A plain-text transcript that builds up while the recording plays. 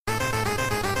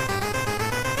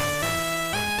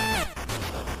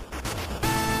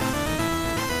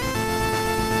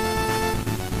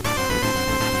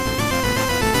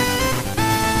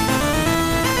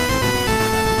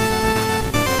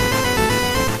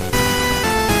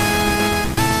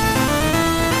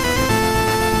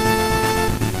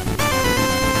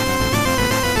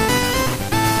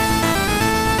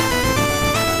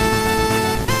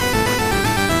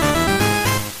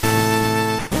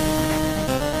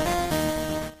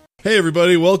Hey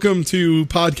everybody, welcome to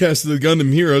Podcast of the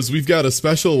Gundam Heroes. We've got a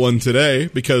special one today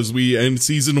because we end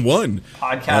season 1.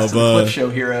 Podcast of the Clip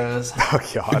Show Heroes. Oh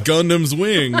god. Gundam's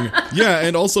Wing. Yeah,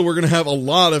 and also we're going to have a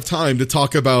lot of time to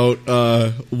talk about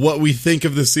what we think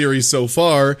of the series so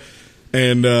far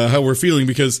and how we're feeling,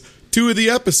 because 2 of the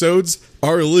episodes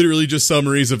are literally just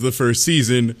summaries of the first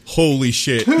season. Holy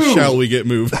shit. 2. Shall we get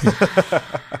moving?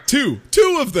 2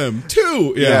 of them.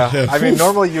 2. Yeah. I mean,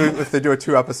 normally if they do a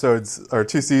 2 episodes or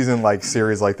 2 season like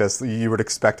series like this, you would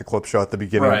expect a clip show at the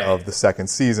beginning of the second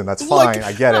season. That's fine.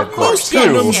 I get it. Most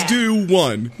Gundams do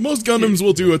 1. Most Gundams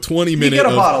will do a 20-minute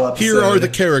of here are the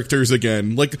characters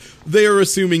again. Like, they are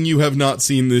assuming you have not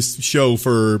seen this show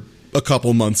for a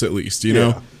couple months at least, you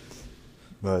know?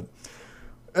 But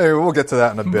anyway, we'll get to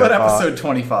that in a bit. But episode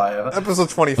 25. Episode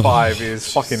 25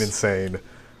 is fucking insane. We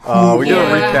get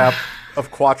a recap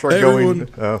of Quattro going...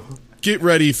 Get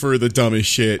ready for the dumbest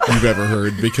shit you've ever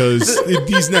heard, because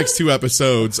these next 2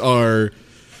 episodes are...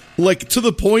 like, to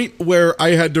the point where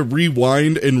I had to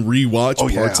rewind and rewatch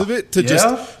parts of it to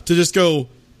just go,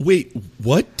 wait,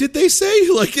 what did they say?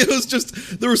 Like, it was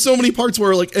just, there were so many parts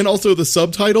where, like, and also the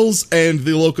subtitles and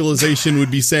the localization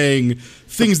would be saying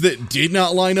things that did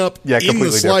not line up in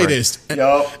the slightest.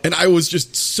 And I was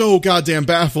just so goddamn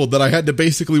baffled that I had to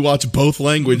basically watch both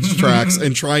language tracks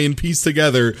and try and piece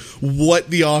together what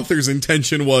the author's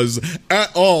intention was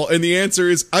at all. And the answer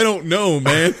is, I don't know,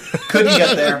 man. Couldn't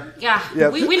get there. Yeah,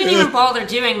 we didn't even bother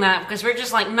doing that because we're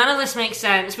just like, none of this makes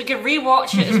sense. We could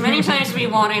rewatch it as many times as we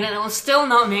wanted and it will still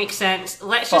not make sense.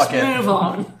 Let's just move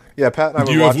on. Yeah, Pat and I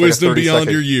would you watch have wisdom like a 30-second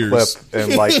beyond your years. clip,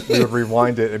 and like we would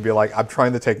rewind it and be like, "I'm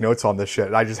trying to take notes on this shit,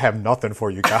 and I just have nothing for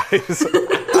you guys."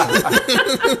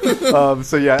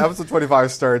 So yeah, episode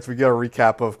 25 starts. We get a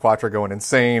recap of Quattro going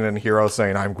insane and Hero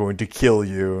saying, "I'm going to kill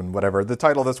you," and whatever. The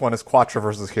title of this one is Quattro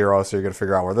versus Hero, so you're gonna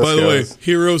figure out where this goes. By the way,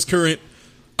 Hero's current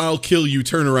 "I'll kill you"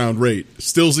 turnaround rate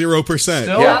still 0%.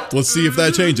 Yeah. Let's see if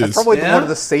that changes. That's probably one of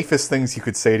the safest things he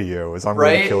could say to you is, "I'm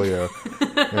going to kill you."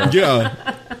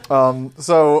 Yeah.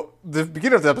 So the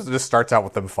beginning of the episode just starts out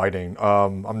with them fighting.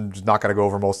 I'm just not going to go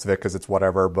over most of it because it's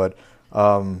whatever, but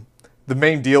the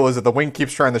main deal is that the Wing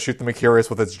keeps trying to shoot the Mercurius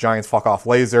with its giant fuck-off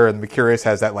laser, and the Mercurius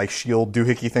has that, like, shield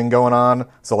doohickey thing going on,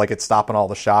 so, like, it's stopping all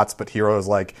the shots, but Hero is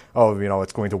like, oh, you know,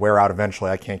 it's going to wear out eventually,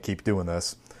 I can't keep doing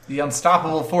this. The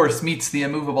unstoppable force meets the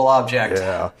immovable object.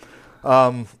 Yeah.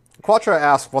 Quattro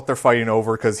asks what they're fighting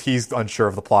over, because he's unsure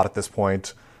of the plot at this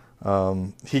point.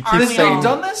 He keeps saying, they've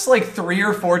done this like 3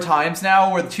 or 4 times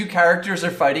now, where the 2 characters are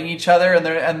fighting each other,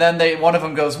 and then one of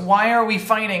them goes, "Why are we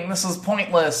fighting? This is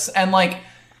pointless." And like,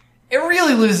 it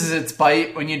really loses its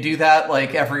bite when you do that,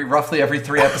 like roughly every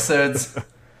 3 episodes.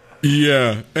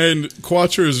 Yeah, and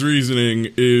Quattro's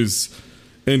reasoning is,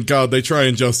 and God, they try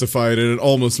and justify it, and it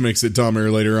almost makes it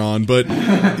dumber later on, but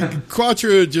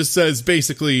Quattro just says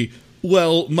basically,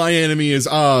 well, my enemy is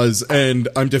Oz, and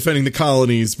I'm defending the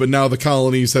colonies, but now the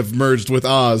colonies have merged with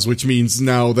Oz, which means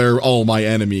now they're all my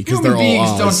enemy, because they're all Oz. Human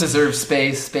beings don't deserve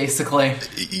space, basically.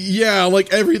 Yeah,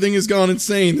 like, everything has gone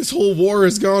insane. This whole war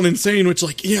has gone insane, which,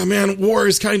 like, yeah, man, war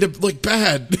is kind of, like,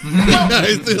 bad.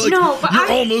 No, but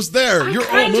you're almost there. You're almost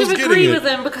getting it. I kind of agree with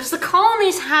them, because the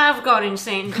colonies have gone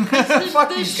insane. Because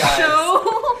this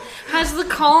show has the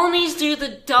colonies do the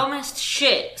dumbest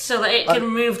shit so that it can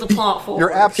move the plot forward.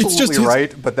 You're absolutely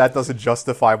right, but that doesn't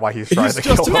justify why he's trying to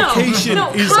kill him. His justification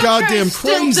is goddamn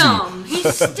crazy. Dumb.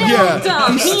 He's still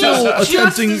dumb. He's still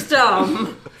attempting. Just as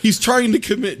dumb. He's trying to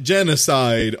commit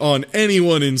genocide on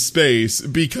anyone in space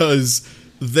because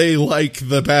they like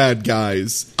the bad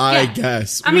guys, I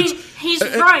guess. I mean, he's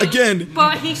right, again,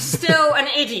 but he's still an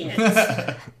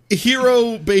idiot.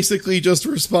 Hero basically just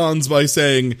responds by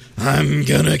saying, "I'm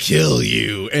gonna kill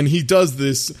you," and he does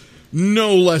this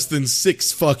no less than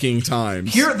 6 fucking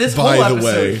times. This whole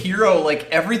episode, Hero, like,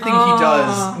 everything he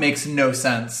does makes no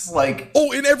sense. Like,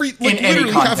 in every, like, in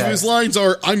literally half of his lines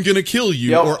are, "I'm gonna kill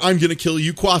you," or "I'm gonna kill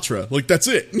you, Quattro." Like, that's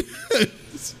it.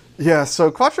 Yeah, so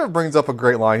Quattro brings up a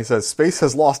great line. He says, "Space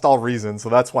has lost all reason, so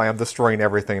that's why I'm destroying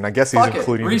everything." And I guess he's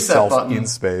including himself in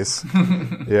space.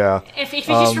 Yeah. If you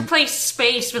just replace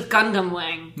space with Gundam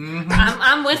Wing,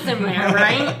 I'm with him there,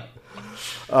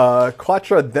 right?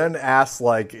 Quattro then asks,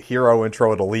 like, Hero and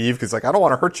Troa to leave, because, like, I don't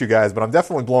want to hurt you guys, but I'm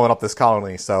definitely blowing up this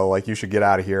colony, so, like, you should get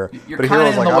out of here. But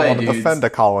Hero's like, I want to defend a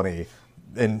colony.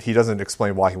 And he doesn't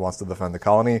explain why he wants to defend the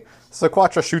colony. So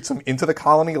Quattro shoots him into the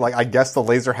colony. Like, I guess the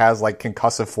laser has, like,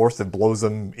 concussive force that blows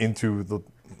him into the...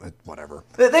 whatever.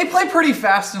 They play pretty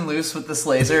fast and loose with this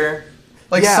laser.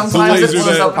 Like, sometimes it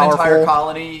blows up an entire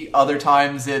colony. Other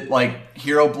times it, like,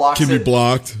 Hero blocks it. Can be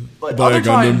blocked by other a Gundam.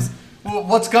 Times,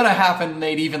 what's gonna happen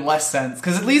made even less sense.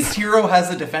 Because at least Hero has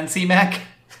a defense mech.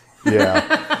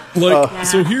 Yeah. Like,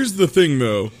 so here's the thing,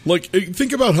 though. Like,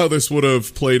 think about how this would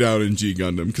have played out in G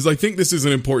Gundam, because I think this is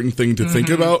an important thing to think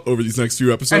about over these next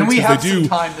few episodes. And we have they some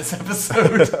time this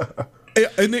episode.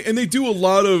 And they do a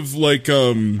lot of like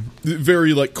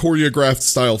very like choreographed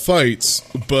style fights,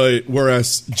 but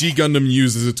whereas G Gundam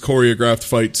uses its choreographed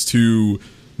fights to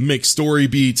make story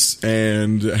beats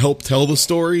and help tell the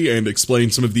story and explain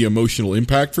some of the emotional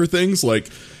impact for things, like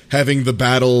having the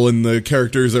battle and the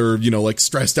characters are, you know, like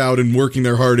stressed out and working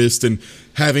their hardest and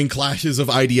having clashes of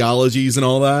ideologies and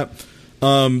all that.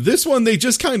 This one, they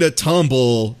just kind of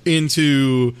tumble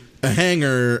into a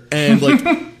hangar and like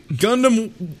G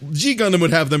Gundam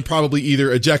would have them probably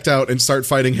either eject out and start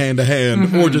fighting hand to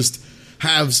hand or just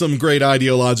have some great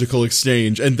ideological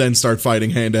exchange and then start fighting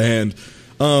hand to hand.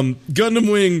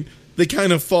 Gundam Wing, they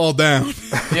kind of fall down.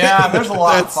 Yeah, there's a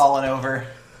lot falling over.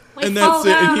 And that's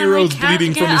it, and Hero's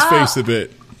bleeding from his face a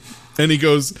bit. And he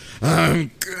goes, I'm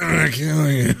gonna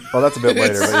kill you. Well, that's a bit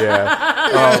later, but yeah.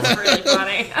 That's really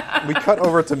funny. We cut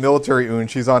over to Military Un.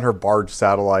 She's on her barge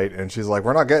satellite, and she's like,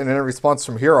 we're not getting any response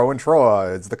from Hero and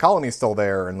Troa. Is the colony still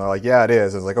there? And they're like, yeah, it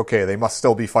is. It's like, okay, they must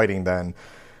still be fighting then. And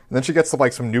then she gets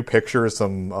like some new pictures,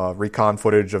 some recon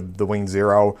footage of the Wing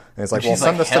Zero. And it's like, well,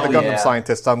 send this to the Gundam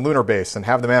scientists on Lunar Base and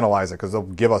have them analyze it, because they'll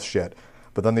give us shit.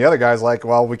 But then the other guy's like,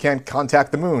 well, we can't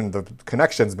contact the moon. The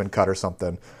connection's been cut or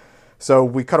something. So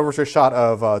we cut over to a shot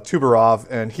of Tubarov,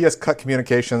 and he has cut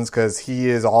communications because he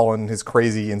is all in his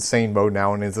crazy, insane mode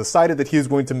now and has decided that he is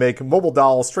going to make mobile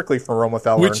dolls strictly for Roma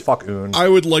Feller and fuck Un. I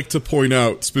would like to point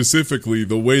out specifically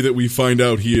the way that we find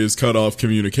out he has cut off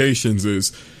communications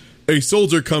is a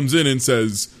soldier comes in and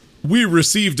says, we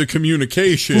received a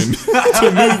communication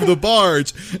to move the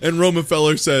barge, and Roma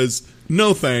Feller says,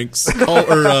 no thanks.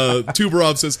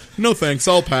 Tubarov says, no thanks,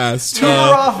 I'll pass.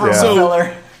 Tubarov, Roma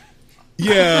Feller.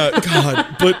 Yeah,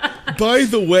 God. But by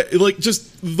the way, like,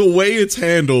 just the way it's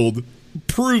handled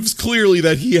proves clearly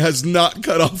that he has not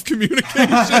cut off communications.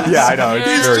 Yeah, I know.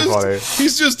 It's very funny.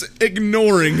 He's just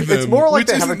ignoring them. It's more like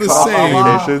they haven't cut off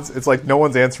communications. It's like no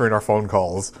one's answering our phone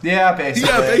calls. Yeah, basically.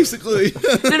 Yeah, basically.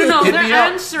 No, they're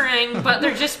answering, but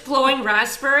they're just blowing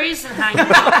raspberries and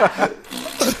hanging out.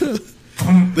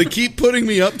 They keep putting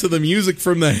me up to the music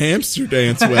from the Hamster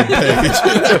Dance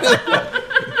webpage.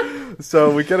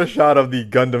 So we get a shot of the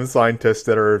Gundam scientists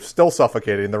that are still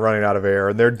suffocating. They're running out of air,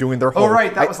 and they're doing their whole... Oh,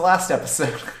 right, that was last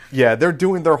episode. Yeah, they're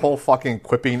doing their whole fucking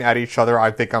quipping at each other. I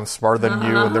think I'm smarter than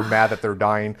you, and they're mad that they're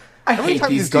dying. Every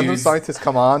time these Gundam scientists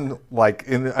come on, like,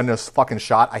 in a fucking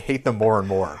shot, I hate them more and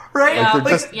more. Right? Like,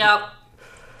 they're just... Yep.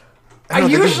 I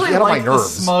usually like the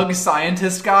smug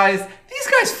scientist guys. These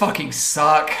guys fucking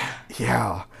suck.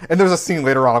 Yeah. And there's a scene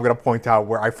later on I'm going to point out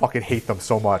where I fucking hate them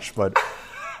so much, but...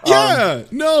 Yeah,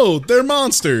 no, they're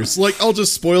monsters. Like, I'll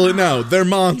just spoil it now. They're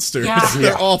monsters. Yeah.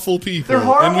 They're awful people. They're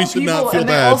horrible and we should people, not feel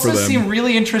bad for them. They also seem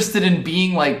really interested in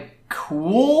being, like,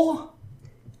 cool.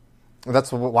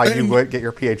 That's why you get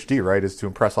your PhD, right? Is to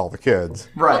impress all the kids.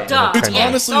 Right. Well, it's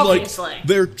honestly like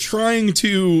they're trying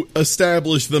to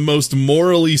establish the most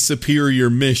morally superior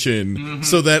mission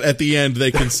so that at the end they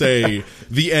can say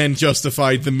the end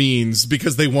justified the means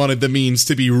because they wanted the means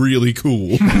to be really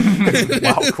cool.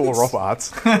 Wow, cool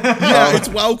robots. Yeah, it's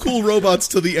wow, cool robots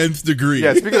to the nth degree.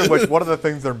 Yeah, speaking of which, one of the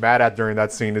things they're mad at during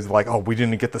that scene is like, oh, we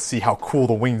didn't get to see how cool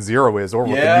the Wing Zero is or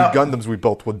what the new Gundams we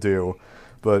built would do.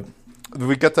 But...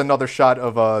 we get another shot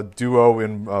of Duo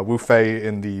and Wu Fei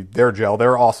in their jail.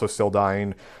 They're also still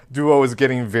dying. Duo is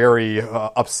getting very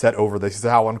upset over this.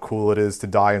 How uncool it is to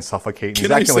die and suffocate. He's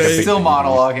acting like still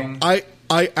monologuing.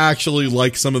 I actually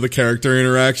like some of the character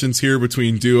interactions here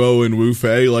between Duo and Wu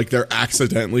Fei. Like, they're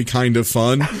accidentally kind of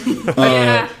fun.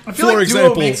 I feel like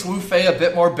Duo makes Wu Fei a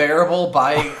bit more bearable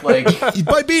by, like...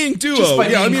 by being Duo. By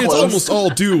being close. It's almost all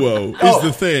Duo is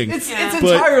the thing. It's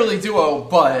entirely Duo,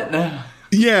 but...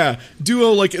 Yeah,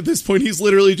 Duo, like, at this point, he's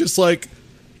literally just like,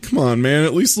 come on, man,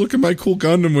 at least look at my cool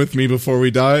Gundam with me before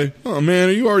we die. Oh, man,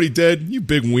 are you already dead? You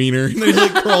big wiener. And then he,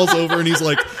 like, crawls over and he's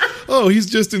like, oh, he's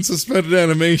just in suspended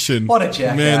animation. What a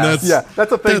jackass. Man,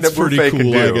 that's a thing that pretty Wu-Fei cool,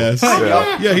 can do. I guess.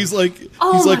 Yeah, he's like,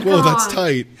 whoa, that's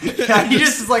tight. Yeah, he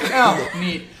just is like, oh,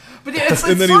 neat. But yeah, it's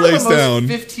and then he lays down.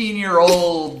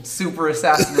 15-year-old super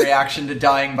assassin reaction to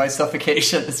dying by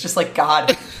suffocation. It's just like,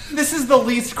 God, this is the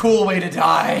least cool way to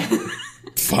die.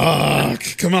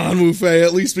 Fuck. Come on, Wu Fei.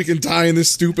 At least we can die in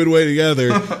this stupid way together.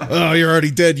 Oh, you're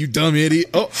already dead, you dumb idiot.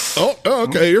 Oh,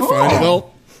 okay, you're fine.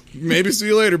 Well, maybe see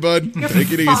you later, bud.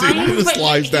 Take it easy. He just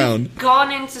lies down.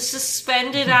 Gone into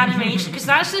suspended animation, because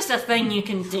that's just a thing you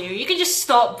can do. You can just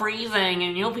stop breathing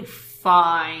and you'll be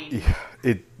fine. Yeah,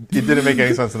 it didn't make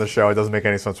any sense in the show. It doesn't make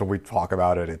any sense when we talk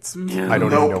about it. I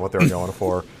don't even know what they were going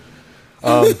for.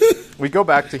 We go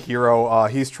back to Hiro.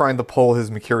 He's trying to pull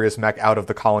his Mercurius mech out of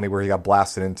the colony where he got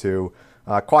blasted into.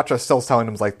 Quattro's still telling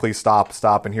him, like, please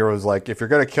stop. And Hiro's like, if you're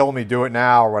going to kill me, do it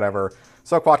now, or whatever.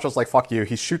 So Quattro's like, fuck you.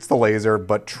 He shoots the laser,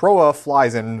 but Troa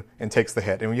flies in and takes the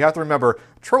hit. And you have to remember,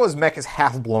 Troa's mech is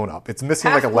half blown up. It's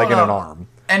missing like a leg and an arm.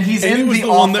 And he's in the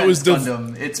one that was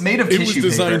Gundam. It's made of tissue paper. It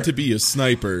was designed to be a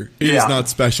sniper. It is not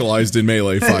specialized in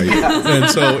melee fight. And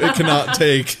so it cannot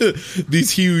take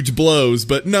these huge blows.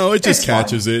 But no, it just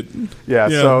catches it. Yeah,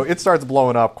 so it starts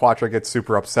blowing up. Quattro gets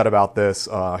super upset about this.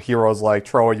 Hiro's like,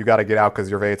 Troa, you got to get out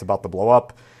because your V8's about to blow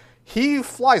up. He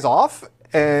flies off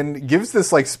and gives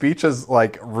this like speech as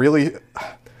like really...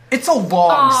 It's a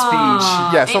long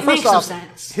speech. Yeah, so first off,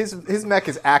 his mech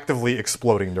is actively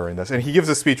exploding during this, and he gives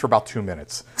a speech for about 2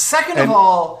 minutes. Second of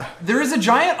all, there is a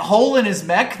giant hole in his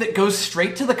mech that goes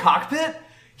straight to the cockpit.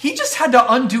 He just had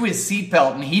to undo his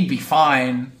seatbelt, and he'd be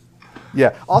fine.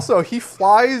 Yeah, also, he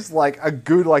flies like a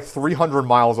good 300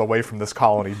 miles away from this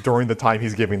colony during the time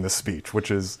he's giving this speech,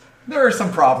 which is... There are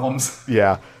some problems.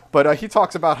 Yeah. But he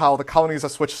talks about how the colonies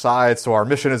have switched sides, so our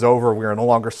mission is over. We are no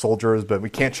longer soldiers, but we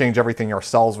can't change everything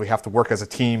ourselves. We have to work as a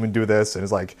team and do this. And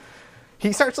it's like,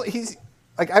 he's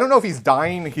like, I don't know if he's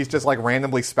dying. He's just like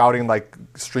randomly spouting like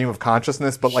stream of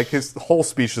consciousness, but like his whole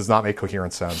speech does not make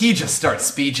coherent sense. He just starts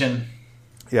speeching.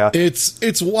 Yeah,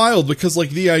 it's wild because like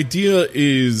the idea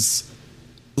is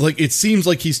like it seems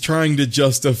like he's trying to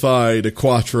justify to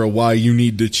Quattro why you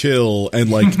need to chill and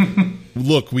like.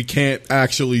 Look, we can't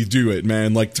actually do it,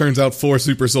 man. Like, turns out 4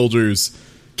 super soldiers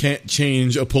can't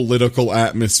change a political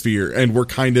atmosphere, and we're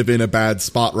kind of in a bad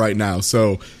spot right now,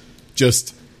 so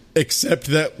just accept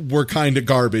that we're kind of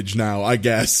garbage now, I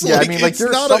guess. Yeah, like, I mean, like,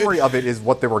 your summary of it is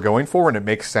what they were going for, and it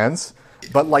makes sense,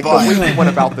 but, like, the way they went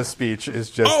about the speech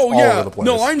is just all over the place.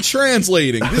 No, I'm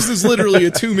translating. This is literally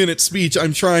a 2-minute speech.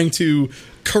 I'm trying to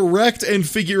correct and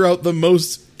figure out the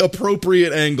most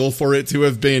appropriate angle for it to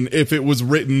have been if it was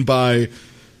written by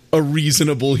a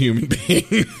reasonable human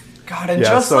being. God, and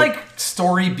like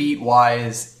story beat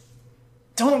wise,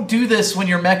 don't do this when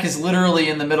your mech is literally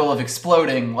in the middle of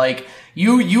exploding. Like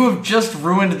you have just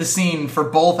ruined the scene for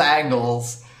both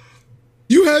angles.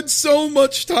 You had so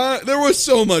much time. There was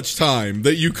so much time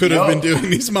that you could have been doing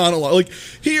these monologues. Like,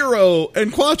 Hiro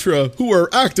and Quattro, who are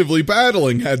actively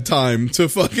battling, had time to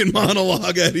fucking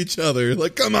monologue at each other.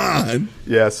 Like, come on.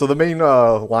 Yeah, so the main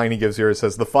line he gives here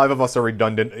says, the 5 of us are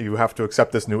redundant. You have to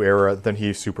accept this new era. Then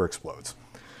he super explodes.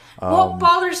 What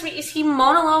bothers me is he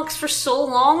monologues for so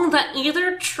long that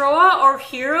either Troa or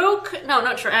Hiro...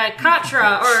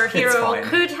 Quattro or Hiro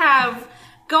could have...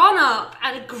 gone up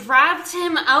and grabbed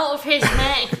him out of his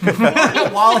neck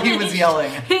while he was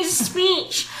yelling his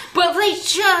speech, but they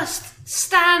just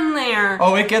stand there.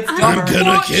 Oh, it gets dumber. I'm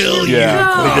gonna kill you,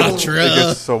 Quattro. It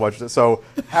gets so much. So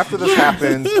after this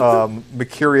happens,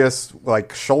 Mercurius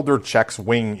like shoulder checks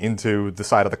Wing into the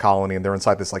side of the colony, and they're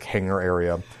inside this like hangar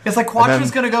area. It's like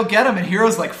Quattro's gonna go get him, and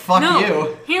Hiro's like, "Fuck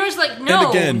you." Hiro's like,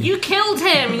 "No, again, you killed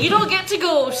him. You don't get to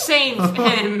go save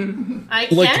him." I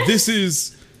guess. Like this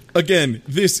is. Again,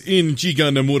 this in G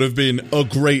Gundam would have been a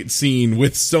great scene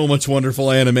with so much wonderful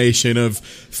animation of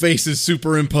faces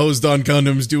superimposed on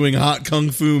Gundams doing hot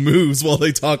kung fu moves while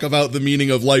they talk about the meaning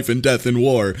of life and death in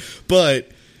war.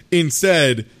 But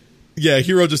instead,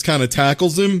 Hiro just kind of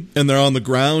tackles him and they're on the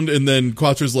ground, and then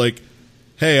Quattro's like,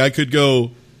 hey,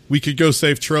 we could go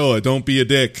save Troa, don't be a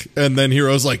dick. And then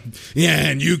Hiro's like, yeah,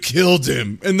 and you killed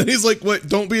him. And then he's like, what,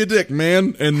 don't be a dick,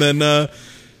 man. And then,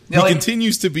 he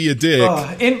continues to be a dick.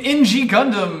 In G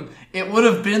Gundam, it would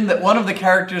have been that one of the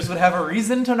characters would have a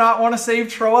reason to not want to save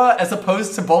Troa, as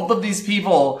opposed to both of these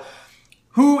people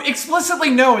who explicitly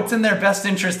know it's in their best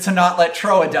interest to not let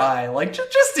Troa die. Like,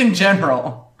 just in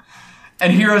general.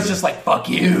 And Hiro's just like, fuck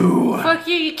you. Fuck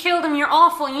you, you killed him, you're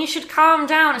awful, and you should calm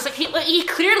down. It's like, he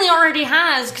clearly already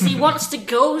has, because he wants to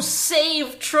go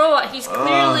save Troa. He's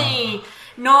clearly...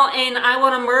 not in I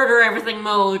want to murder everything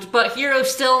mode, but Hiro's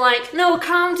still like, no,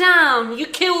 calm down, you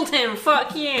killed him,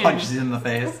 fuck you. Punches him in the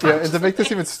face. Yeah, and to make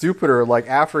this even stupider, like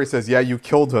after he says, yeah, you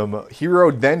killed him,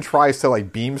 Hiro then tries to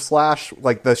like beam slash,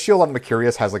 like the shield on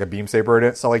Mercurius has like a beam saber in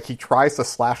it, so like he tries to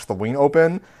slash the wing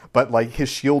open, but like his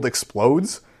shield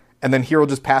explodes, and then Hiro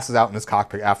just passes out in his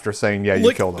cockpit after saying, yeah,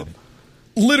 you killed him.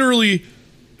 Literally,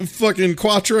 fucking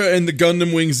Quattro and the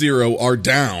Gundam Wing Zero are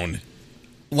down,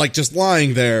 like just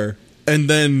lying there. And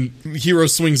then Hiro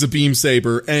swings a beam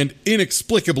saber, and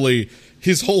inexplicably,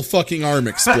 his whole fucking arm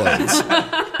explodes.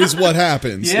 Is what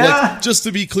happens. Yeah. Like, just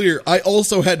to be clear, I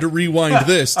also had to rewind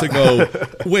this to go,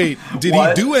 wait, did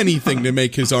he do anything to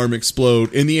make his arm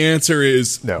explode? And the answer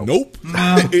is, nope.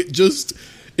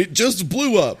 It just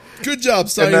blew up. Good job,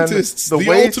 scientists.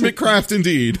 The ultimate craft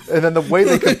indeed. And then the way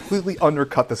they completely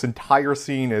undercut this entire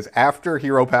scene is after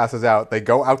Hero passes out, they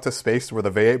go out to space where the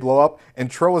V8 blow up,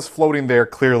 and Tro is floating there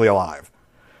clearly alive.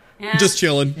 Yeah. Just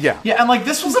chilling. Yeah. Yeah, and like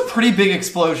this was a pretty big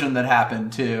explosion that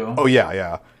happened too. Oh,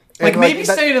 yeah. Like, And, maybe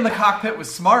staying in the cockpit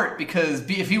was smart, because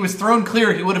if he was thrown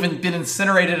clear, he would have been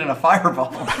incinerated in a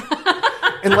fireball.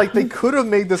 And, like, they could have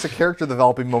made this a character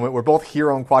developing moment where both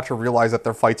Hero and Quattro realize that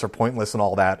their fights are pointless and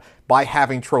all that by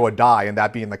having Troa die and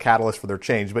that being the catalyst for their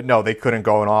change. But no, they couldn't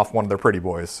go off one of their pretty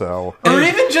boys, so... Or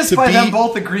even just by them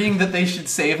both agreeing that they should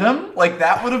save him. Like,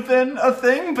 that would have been a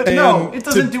thing, but no, it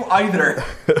doesn't do either.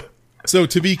 So,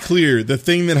 to be clear, the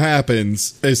thing that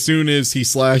happens as soon as he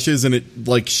slashes and it,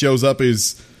 like, shows up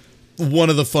is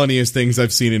one of the funniest things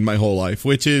I've seen in my whole life,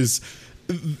 which is...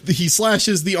 He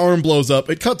slashes, the arm blows up,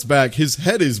 it cuts back, his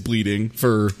head is bleeding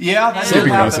for That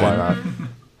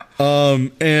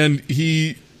happen. And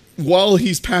while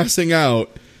he's passing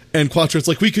out, and Quattro's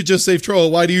like, we could just save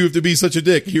Troa, why do you have to be such a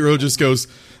dick? Hero just goes,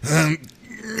 I'm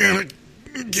gonna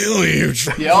kill you,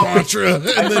 Quattro, and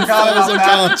then falls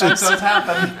unconscious. That does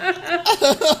happen.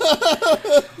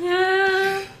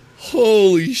 Yeah.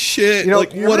 Holy shit!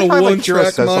 What a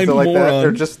one-track mind like that,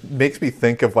 moron. it just makes me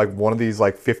think of like one of these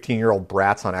like 15-year-old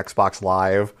brats on Xbox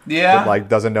Live. Yeah, that like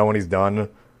doesn't know when he's done.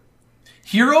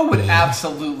 Hero would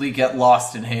absolutely get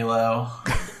lost in Halo.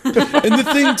 And the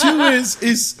thing too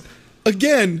is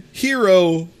again,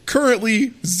 Hero currently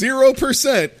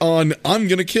 0% on "I'm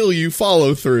gonna kill you"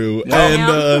 follow through,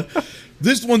 and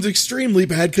this one's extremely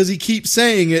bad because he keeps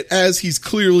saying it as he's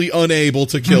clearly unable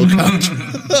to kill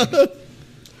Contra.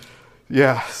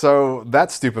 Yeah, so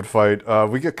that stupid fight,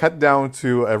 we get cut down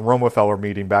to a Romefeller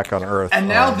meeting back on Earth. And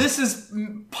now this is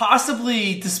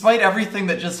possibly, despite everything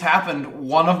that just happened,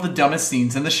 one of the dumbest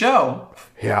scenes in the show.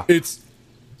 Yeah. It's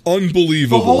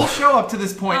unbelievable. The whole show up to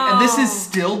this point, and this is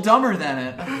still dumber than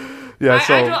it. Yeah,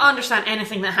 I don't understand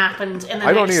anything that happened in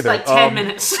the next, like, 10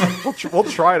 minutes. We'll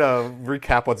try to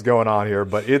recap what's going on here,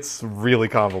 but it's really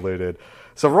convoluted.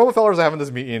 So Romefellers are having this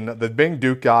meeting. The Bing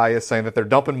Duke guy is saying that they're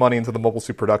dumping money into the mobile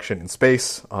suit production in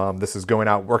space. This is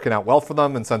working out well for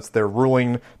them, and since they're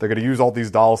ruling, they're going to use all these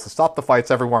dolls to stop the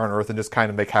fights everywhere on Earth and just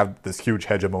kind of have this huge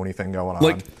hegemony thing going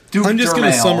on. I'm just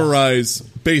going to summarize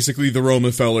basically the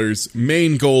Romefellers'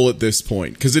 main goal at this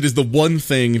point, because it is the one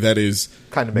thing that is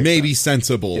kind of maybe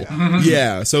sensible.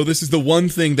 Yeah, so this is the one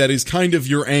thing that is kind of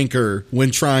your anchor when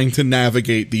trying to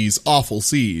navigate these awful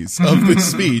seas of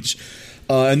this speech.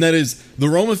 And that is, the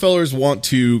Romefellers want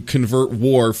to convert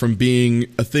war from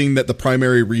being a thing that the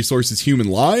primary resource is human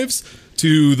lives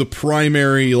to the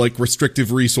primary, like,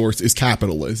 restrictive resource is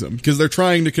capitalism. Because they're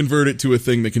trying to convert it to a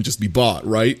thing that can just be bought,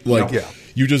 right? Like,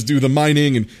 you just do the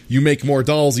mining and you make more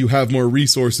dolls, you have more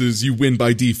resources, you win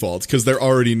by default. Because they're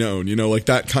already known, like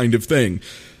that kind of thing.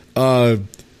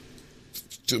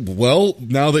 Well,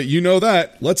 now that you know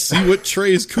that, let's see what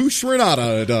Trey's Kush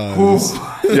Renata does.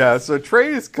 Yeah, so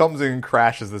Trey's comes in and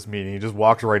crashes this meeting. He just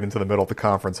walks right into the middle of the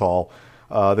conference hall.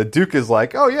 The Duke is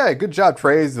like, oh yeah, good job,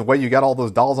 Trey's. The way you got all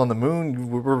those dolls on the moon,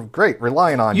 we're great,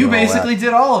 relying on you. You basically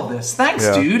did all of this. Thanks,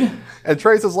 dude. And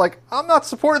Trey's is like, I'm not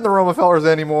supporting the Romefellers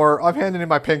anymore. I'm handing in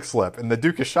my pink slip. And the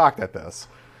Duke is shocked at this.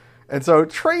 And so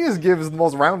Trey gives the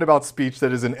most roundabout speech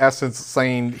that is in essence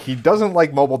saying he doesn't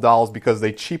like mobile dolls because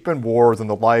they cheapen wars and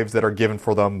the lives that are given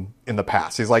for them in the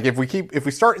past. He's like, if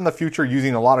we start in the future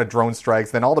using a lot of drone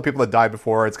strikes, then all the people that died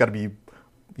before, it's got to be,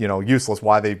 useless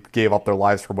why they gave up their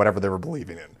lives for whatever they were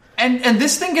believing in. And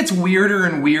this thing gets weirder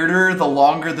and weirder the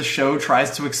longer the show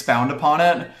tries to expound upon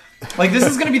it. Like, this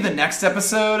is going to be the next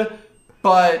episode,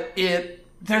 but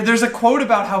there's a quote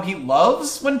about how he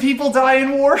loves when people die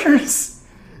in wars.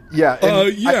 Yeah,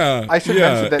 and I should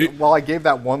mention that while I gave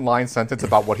that one-line sentence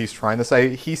about what he's trying to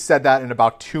say, he said that in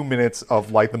about 2 minutes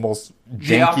of like the most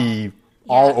janky,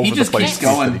 all over the place speech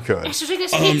that he could. It's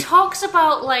ridiculous. He talks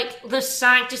about like the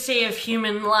sanctity of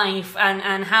human life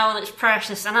and how it's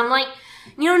precious, and I'm like,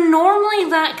 normally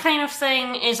that kind of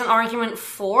thing is an argument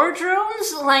for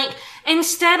drones. Like,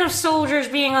 instead of soldiers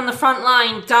being on the front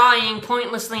line dying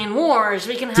pointlessly in wars,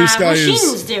 we can have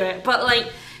machines do it. But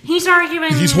like, he's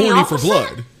arguing he's horny for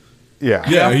blood.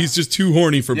 Yeah, he's just too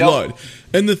horny for blood.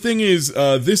 And the thing is,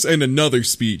 this and another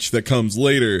speech that comes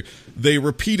later, they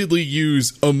repeatedly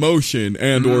use emotion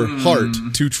and or heart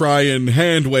to try and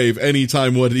hand wave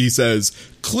anytime what he says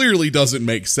clearly doesn't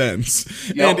make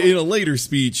sense. And in a later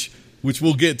speech, which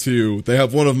we'll get to, they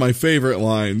have one of my favorite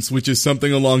lines, which is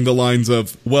something along the lines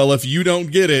of, well, if you don't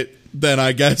get it, then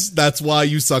I guess that's why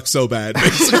you suck so bad,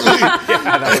 basically.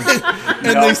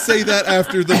 And they say that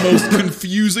after the most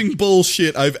confusing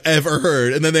bullshit I've ever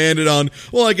heard. And then they ended on,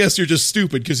 well, I guess you're just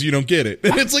stupid because you don't get it.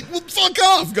 And it's like, well, fuck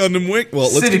off, Gundam Wing. Well,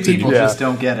 let's City continue. people just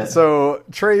don't get it. So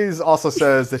Trey's also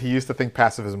says that he used to think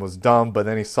pacifism was dumb, but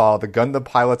then he saw the Gundam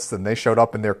pilots and they showed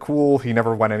up and they're cool. He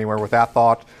never went anywhere with that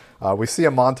thought. We see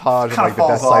a montage of like the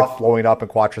death site blowing up and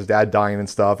Quattra's dad dying and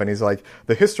stuff, and he's like,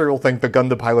 the history will think the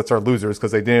Gundam pilots are losers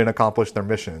because they didn't accomplish their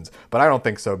missions. But I don't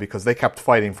think so because they kept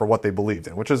fighting for what they believed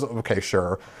in, which is okay,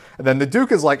 sure. And then the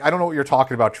Duke is like, I don't know what you're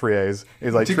talking about, Treize.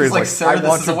 He's like, Treize like, Sir, I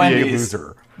want to be a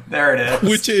loser. There it is.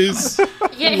 Which is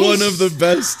one of the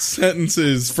best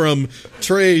sentences from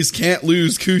Trey's can't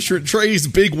lose Trey's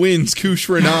big wins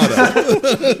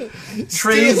Kushrenada.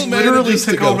 Treize literally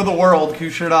took over the world,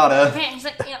 Kushrenada. Yeah, he's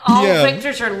like, all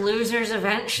victors are losers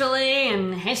eventually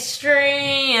in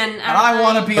history, and I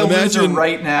want to be a loser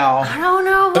right now. I don't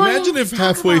know. Imagine if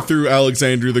halfway through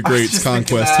Alexander the Great's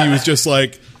conquest, he was just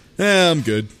like, I'm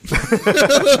good.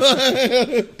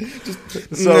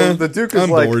 So the Duke is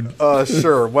like,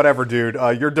 sure, whatever, dude.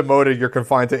 You're demoted. You're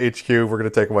confined to HQ. We're going to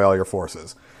take away all your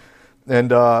forces. And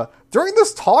during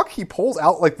this talk, he pulls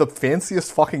out like the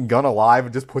fanciest fucking gun alive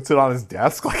and just puts it on his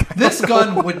desk. Like, this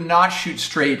gun would not shoot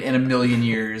straight in a million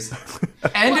years.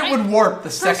 And it would warp the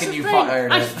second you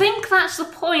fired it. I think that's the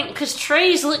point, because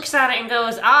Treize looks at it and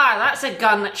goes, that's a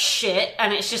gun that's shit,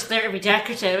 and it's just there to be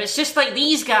decorative. It's just like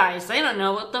these guys, they don't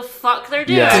know what the fuck they're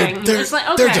doing. It's like,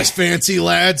 okay. They're just fancy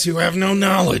lads who have no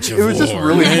knowledge of war. It was just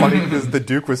really funny because the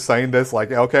Duke was saying this,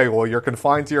 like, okay, well, you're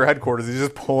confined to your headquarters. He's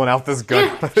just pulling out this gun.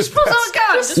 Yeah, just pulls out a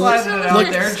gun. Just sliding it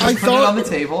out there, just put it on the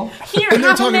table. Here, and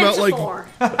they're have talking a about, metaphor.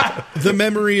 like, the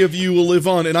memory of you will live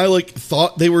on. And I, like,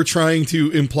 thought they were trying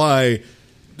to imply,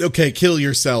 okay, kill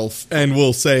yourself, and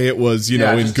we'll say it was, you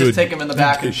know, in good. Just take him in the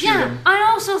back and shoot him. I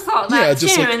also thought that too,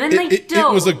 like, and then they It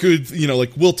don't. was a good, you know,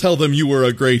 like, we'll tell them you were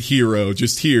a great hero.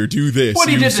 Just here, do this. What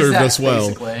he you did served is us well.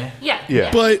 basically.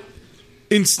 Yeah. But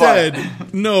instead,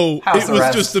 no, House it was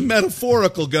arrest. just a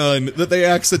metaphorical gun that they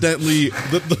accidentally,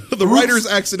 the writers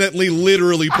accidentally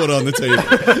literally put on the table.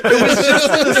 It was just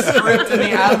the script, and the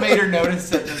animator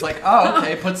noticed it. And it's like, oh,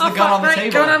 okay, puts the gun on the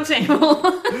table. Gun on table.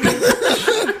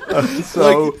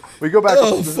 So we go back.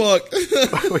 Fuck.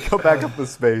 We go back up to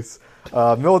space.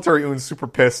 Military Un's super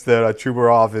pissed that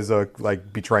Chubarov is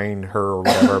like betraying her or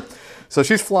whatever. So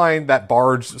she's flying that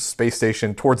barge space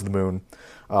station towards the moon.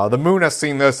 The moon has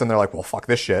seen this, and they're like, well, fuck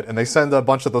this shit. And they send a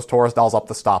bunch of those Taurus dolls up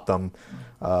to stop them.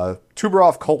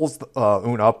 Tubarov calls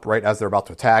Un up right as they're about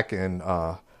to attack, and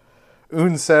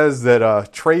Un says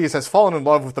that Treize has fallen in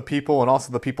love with the people and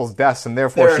also the people's deaths, and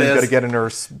therefore she's going to get in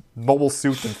her mobile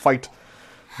suit and fight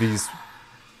these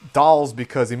dolls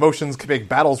because emotions can make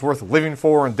battles worth living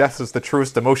for, and death is the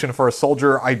truest emotion for a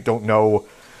soldier. I don't know.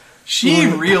 She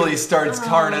really starts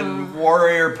turning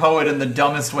warrior poet in the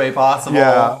dumbest way possible.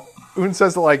 Yeah. Un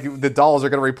says that, like, the dolls are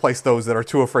going to replace those that are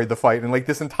too afraid to fight. And, like,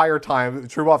 this entire time,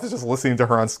 Trubov is just listening to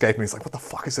her on Skype, and he's like, what the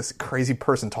fuck is this crazy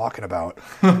person talking about?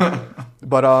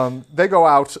 But they go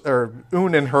out, or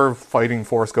Un and her fighting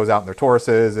force goes out in their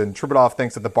Tauruses, and Trubov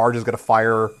thinks that the barge is going to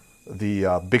fire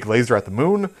the big laser at the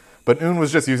moon. But Un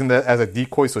was just using that as a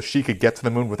decoy so she could get to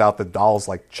the moon without the dolls,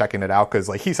 like, checking it out. Because,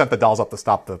 like, he sent the dolls up to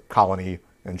stop the colony,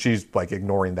 and she's, like,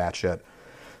 ignoring that shit.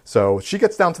 So she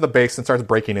gets down to the base and starts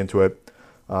breaking into it.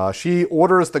 She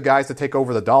orders the guys to take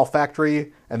over the doll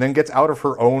factory, and then gets out of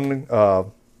her own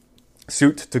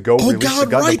suit to go release the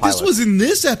Gundam pilots. This was in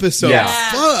this episode.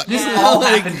 Yeah. Fuck. This all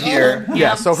happened here.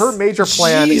 Yeah, so her major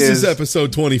plan is...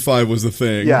 episode 25 was the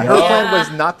thing. Yeah, her plan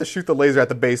was not to shoot the laser at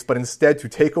the base, but instead to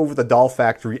take over the doll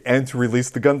factory and to release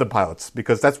the Gundam pilots,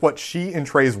 because that's what she and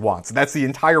Treize wants. That's the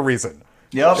entire reason.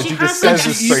 Yep. She She has just such says a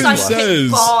this straight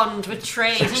psychic bond with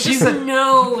Treize. And She's just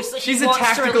knows that She's he a wants to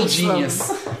tactical release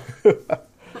genius. them.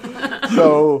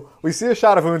 So we see a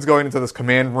shot of Un's going into this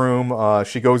command room.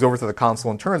 She goes over to the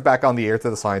console and turns back on the air to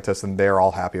the scientists, and they're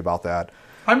all happy about that.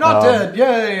 I'm not dead.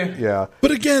 Yay. Yeah. But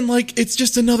again, like, it's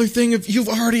just another thing of, you've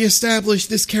already established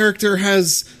this character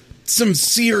has some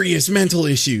serious mental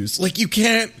issues. Like, you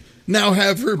can't now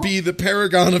have her be the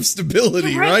paragon of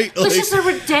stability, right? This Like, is a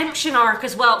redemption arc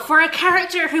as well. For a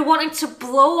character who wanted to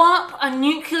blow up a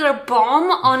nuclear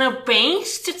bomb on a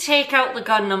base to take out the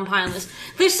Gundam pilots.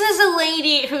 This is a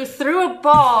lady who threw a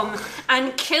bomb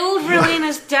and killed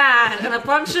Relina's dad and a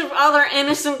bunch of other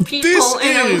innocent people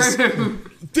in a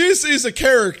room. This is a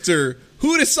character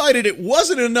who decided it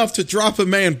wasn't enough to drop a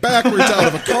man backwards out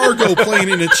of a cargo plane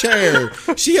in a chair.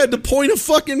 She had to point a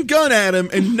fucking gun at him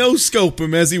and no-scope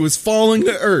him as he was falling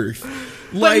to Earth.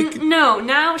 Like, but no,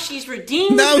 now she's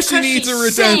redeemed. Now because she needs she's a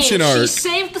redemption saved. arc. She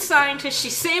saved the scientists. She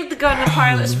saved the Gundam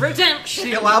pilots. Redemption.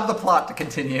 She allowed the plot to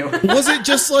continue. was it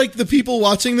just like the people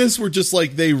watching this were just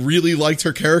like they really liked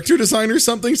her character design or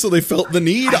something, so they felt the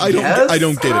need? I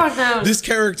don't get God it. knows. This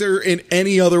character in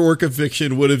any other work of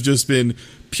fiction would have just been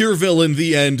pure villain,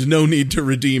 the end, no need to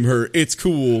redeem her. It's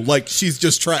cool. Like, she's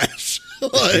just trash.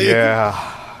 Like,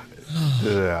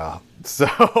 Yeah. So,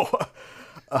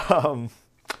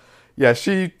 yeah,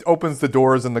 she opens the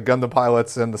doors and the Gundam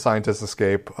pilots and the scientists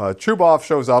escape. Chubov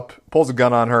shows up, pulls a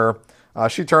gun on her.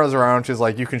 She turns around. She's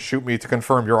like, "You can shoot me to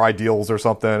confirm your ideals or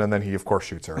something." And then he, of course,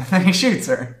 shoots her. He shoots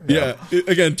her. Yeah.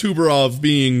 Again, Tubarov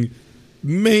being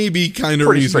maybe kind of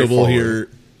Pretty reasonable straightforward.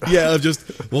 here. Yeah, just,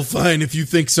 well, fine, if you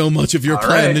think so much of your All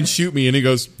plan, right. then shoot me. And he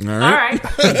goes, all All right.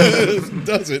 right.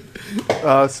 Does it.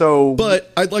 But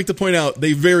But I'd like to point out,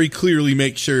 they very clearly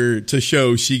make sure to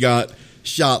show she got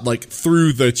shot, like,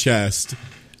 through the chest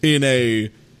in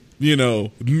a,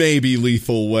 maybe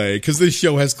lethal way. Because this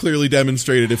show has clearly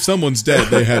demonstrated if someone's dead,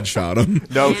 they headshot him.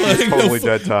 no, she's totally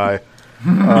dead, Ty.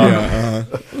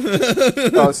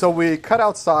 So we cut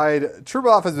outside.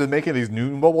 Trubov has been making these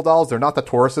new mobile dolls. They're not the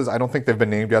Tauruses. I don't think they've been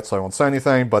named yet, so I won't say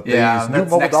anything. But Yeah, these new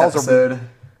that's mobile next dolls episode.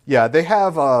 Yeah, they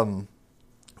have.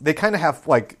 They kind of have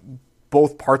like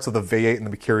both parts of the V8 and the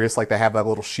Mercurius. Like they have that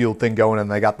little shield thing going,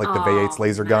 and they got like the V8's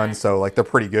laser gun. So like they're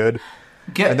pretty good.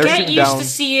 And they're Get shooting used down. to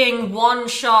seeing one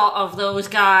shot of those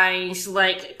guys,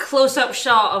 like close-up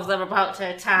shot of them about to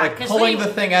attack. Like 'cause pulling they-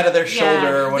 the thing out of their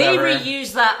shoulder or whatever. They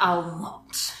reuse that a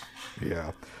lot.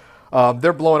 Yeah.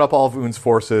 They're blowing up all of Un's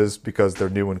forces because they're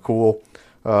new and cool.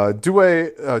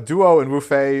 Duo and Wu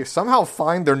Fei somehow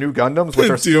find their new Gundams, which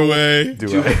are still Due.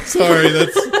 Duo. Sorry,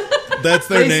 that's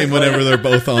their name Basically. whenever they're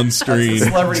both on screen. It's a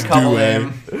celebrity couple Due.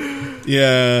 name.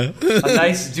 Yeah. A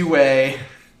nice duet.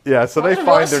 Yeah, so they What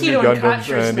find was their new Hito and Gundams,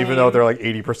 Contra's and even name? though they're like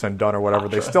 80% done or whatever,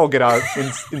 they still get out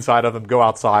inside of them, go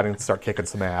outside, and start kicking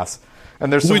some ass.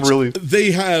 And there's some Which really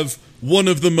they have one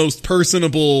of the most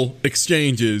personable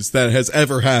exchanges that has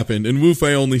ever happened, and Wu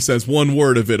Fei only says one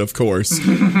word of it, of course.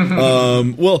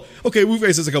 Well, okay, Wu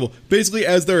Fei says a couple. Basically,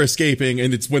 as they're escaping,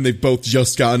 and it's when they've both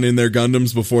just gotten in their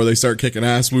Gundams before they start kicking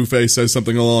ass, Wu Fei says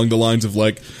something along the lines of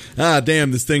like, damn,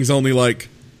 this thing's only like,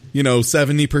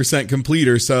 70% complete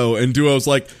or so, and Duo's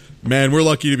like, man, we're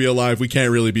lucky to be alive. We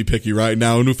can't really be picky right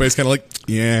now. And Wu Fei's kind of like,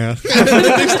 yeah. And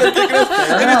then they start kicking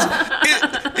off.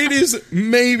 And it is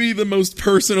maybe the most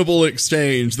personable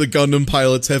exchange the Gundam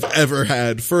pilots have ever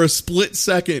had. For a split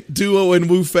second, Duo and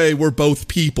Wu Fei were both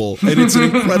people, and it's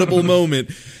an incredible moment.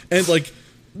 And like,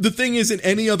 the thing is, in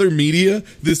any other media,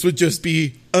 this would just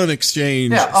be an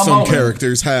exchange some moment.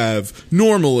 characters have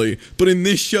normally. But in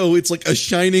this show, it's like a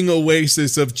shining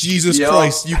oasis of Jesus Yup.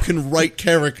 Christ, you can write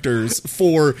characters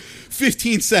for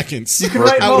 15 seconds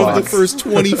write out of the moments. first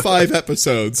 25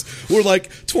 episodes. We're like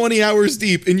 20 hours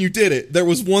deep, and you did it. There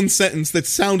was one sentence that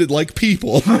sounded like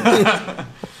people.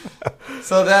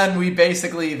 So then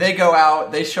they go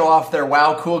out, they show off their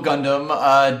wow cool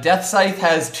Gundam. Death Scythe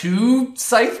has 2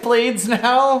 scythe blades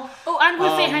now. Oh, and Wu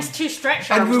Fei has 2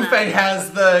 stretch arms And Wu now. Fei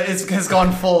has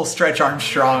gone full Stretch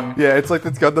Armstrong. Yeah, it's like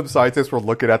the Gundam scientists were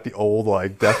looking at the old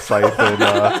like Death Scythe and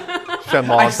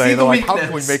Shenlong I and see saying, the they're like, how can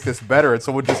we weakness. make this better? And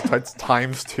someone just types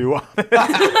 ×2 on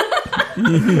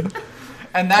it.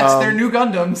 And that's their new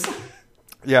Gundams.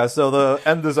 Yeah, so the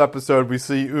end of this episode, we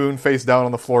see Un face down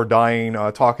on the floor dying,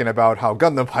 talking about how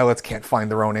Gundam pilots can't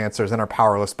find their own answers and are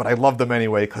powerless, but I love them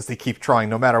anyway because they keep trying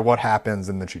no matter what happens,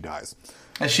 and then she dies.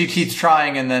 And she keeps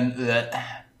trying and then...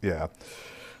 Yeah.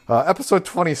 Episode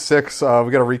 26, we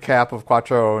got a recap of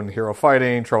Quattro and Hero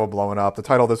fighting, Trouble blowing up. The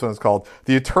title of this one is called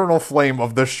The Eternal Flame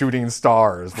of the Shooting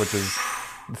Stars, which is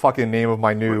the fucking name of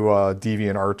my new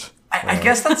Deviant Art. I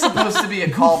guess that's supposed to be a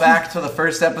callback to the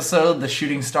first episode, the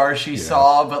shooting star she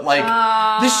saw, but like,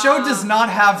 this show does not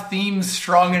have themes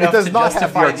strong enough does to not have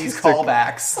justify the these artistic-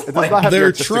 callbacks. It does not have the they're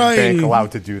artistic trying- bank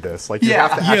allowed to do this. Like, you Yeah.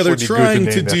 have to Yeah, actually they're be trying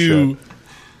good to name this do. shit.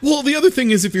 Well, the other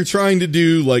thing is if you're trying to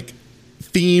do like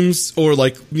themes or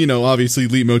like obviously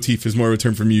leitmotif is more of a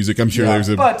term for music. I'm sure Yeah, there's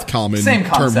a but common same term in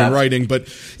concept. writing,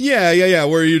 but yeah,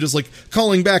 where you're just like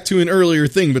calling back to an earlier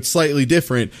thing but slightly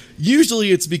different.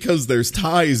 Usually it's because there's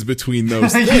ties between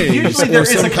those things Usually there or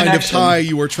is some a kind of connection. tie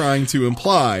you are trying to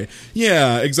imply.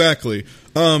 Yeah, exactly.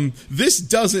 This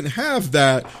doesn't have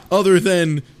that other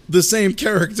than the same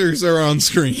characters are on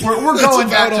screen. We're That's going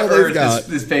back about to all they've Earth got.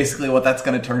 is basically what that's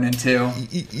going to turn into.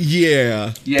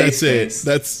 Yeah, Yay, that's space. it.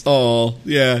 That's all.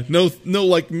 Yeah, no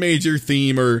like major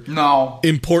theme or No.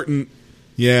 important.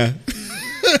 Yeah,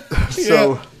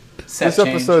 So, Set this change.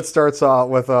 episode starts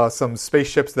with some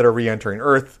spaceships that are re-entering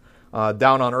Earth.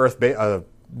 Down on Earth,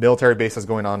 military base is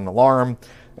going on an alarm.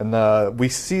 And we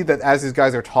see that as these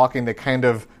guys are talking, they kind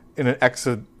of, in an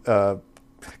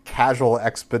casual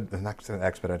exposition,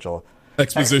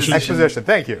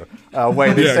 thank you,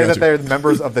 way, they say that they're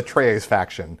members of the Trey's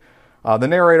faction. The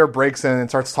narrator breaks in and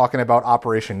starts talking about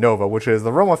Operation Nova, which is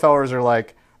the Roma-fellers are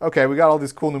like, okay, we got all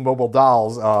these cool new mobile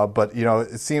dolls, but,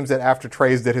 it seems that after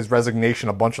Trey's did his resignation,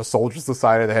 a bunch of soldiers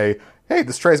decided, hey,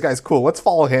 this Trey's guy's cool. Let's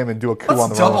follow him and do a coup on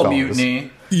the Roma-fellers. Double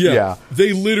mutiny. Yeah.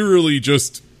 They literally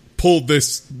just pulled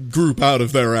this group out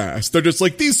of their ass. They're just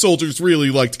like, these soldiers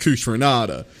really liked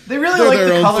Kushranada. They really like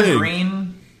the color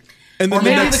green. And then or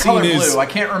maybe the color blue. I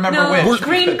can't remember which.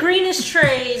 Green is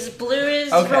Trey's, blue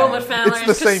is Roma-fellers. It's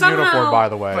the same uniform, by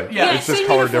the way. But, it's just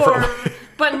colored differently.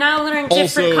 But now they're in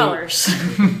different colors.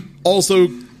 Also,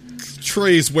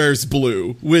 Trey's wears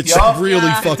blue, which really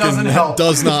fucking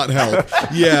does not help.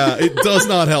 Yeah, it does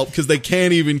not help because they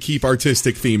can't even keep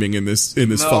artistic theming in this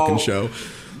fucking show.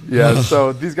 Yeah,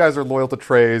 so these guys are loyal to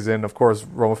Trey's, and of course,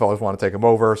 Roma-fellers want to take them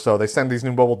over. So they send these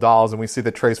new mobile dolls, and we see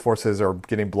that Trey's forces are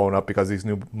getting blown up because these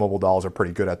new mobile dolls are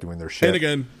pretty good at doing their shit. And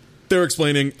again, they're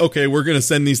explaining, okay, we're going to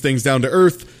send these things down to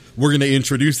Earth. We're going to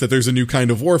introduce that there's a new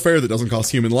kind of warfare that doesn't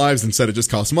cost human lives. Instead, it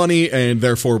just costs money, and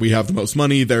therefore we have the most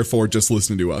money. Therefore, just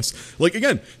listen to us. Like,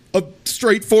 again, a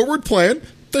straightforward plan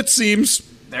that seems...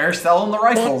 They're selling the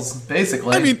rifles,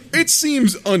 basically. I mean, it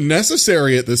seems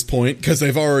unnecessary at this point because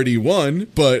they've already won,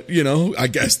 but, I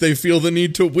guess they feel the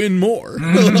need to win more.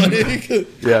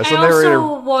 Yeah, so I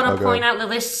also want to point out that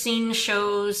this scene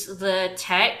shows the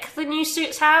tech the new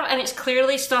suits have, and it's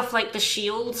clearly stuff like the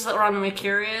shields that are on the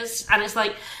Mercurius, and it's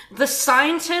like, the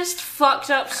scientists fucked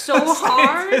up so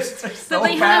hard that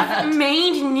they have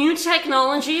made new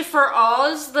technology for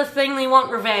Oz, the thing they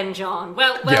want revenge on.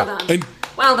 Well done.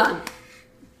 Well done.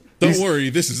 Don't worry,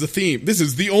 this is the theme. This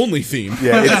is the only theme.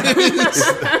 Yeah,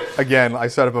 it's, again, I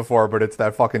said it before, but it's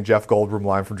that fucking Jeff Goldblum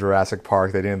line from Jurassic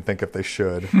Park. They didn't think if they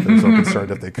should. They were so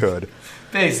concerned if they could.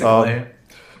 Basically.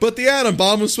 But the atom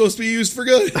bomb was supposed to be used for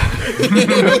good.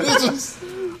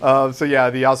 So yeah,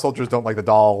 the Oz soldiers don't like the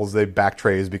dolls. They back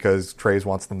Trey's because Trey's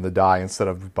wants them to die instead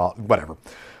of... whatever.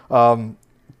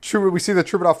 We see the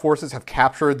Troubadour forces have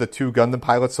captured the two Gundam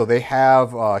pilots, so they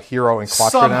have Hero and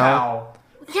Quattro now.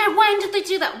 Yeah, when did they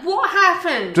do that? What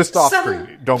happened? Just off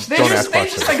screen. Don't ask questions. They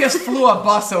just, I guess, flew a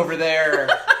bus over there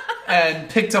and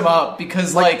picked them up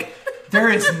because, there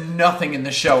is nothing in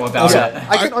the show about it.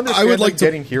 I can understand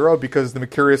getting Hero because the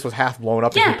Mercurius was half blown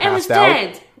up and he passed it was out.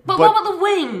 dead. But what about the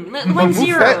wing? The wing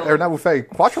zero? Or not Buffet.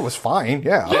 Quattro was fine,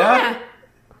 Yeah.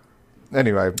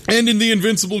 Anyway. And in the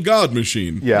Invincible God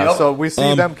Machine. Yeah, so we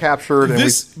see them captured.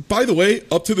 And by the way,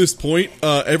 up to this point,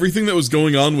 everything that was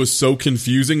going on was so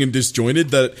confusing and disjointed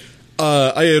that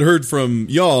I had heard from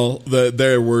y'all that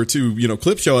there were two,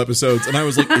 clip show episodes, and I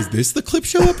was like, is this the clip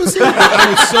show episode?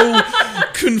 I was so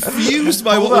confused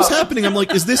by what was happening. I'm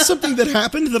like, is this something that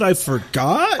happened that I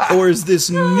forgot? Or is this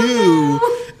new?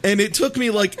 And it took me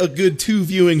a good 2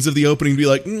 viewings of the opening to be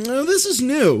like, no, this is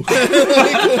new.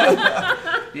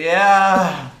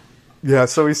 Yeah. Yeah,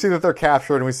 so we see that they're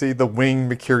captured, and we see the wing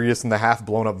Mercurius and the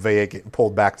half-blown-up V8 getting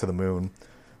pulled back to the moon.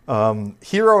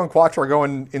 Hero and Quattro are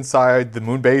going inside the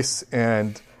moon base,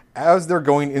 and as they're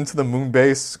going into the moon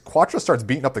base, Quattro starts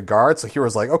beating up the guards, so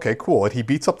Hero's like, okay, cool, and he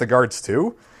beats up the guards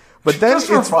too. But then just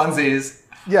for funsies.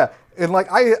 Yeah, and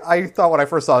I thought when I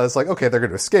first saw this, okay, they're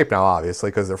going to escape now, obviously,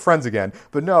 because they're friends again.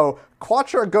 But no,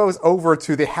 Quattro goes over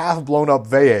to the half-blown-up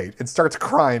V8 and starts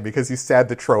crying because he's sad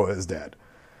that Troa is dead.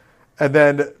 And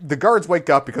then the guards wake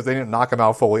up because they didn't knock him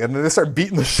out fully, and then they start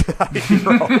beating the shit out of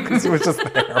Hero because he was just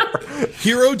there.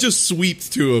 Hero just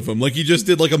sweeped 2 of them. He just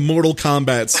did a Mortal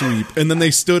Kombat sweep. And then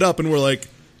they stood up and were like,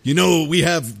 we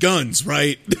have guns,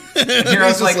 right?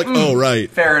 Hero's just oh, right.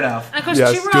 Fair enough. And of course,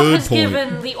 Troubadour has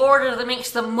given the order that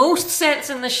makes the most sense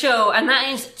in the show, and that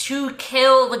is to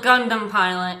kill the Gundam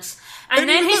pilots. And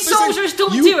then his soldiers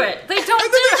don't do it. They don't do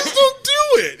it. They just don't do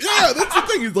it. Yeah, that's the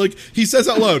thing. He says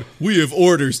out loud, we have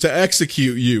orders to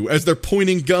execute you, as they're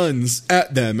pointing guns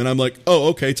at them. And I'm like, oh,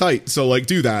 okay, tight. So,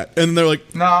 do that. And they're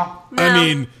like, no. I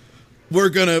mean, we're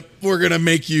gonna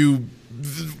make you...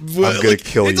 I'm gonna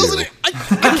kill you.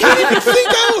 I can't even think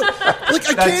out.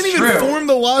 I can't even form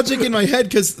the logic in my head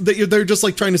because they're just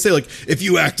trying to say if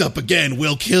you act up again,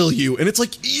 we'll kill you, and it's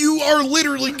you are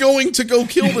literally going to go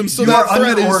kill them. So that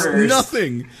threat is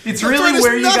nothing. It's really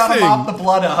where you gotta mop the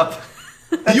blood up.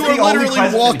 You are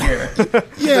literally walking.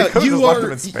 Yeah, They you just left are.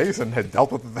 them in space and had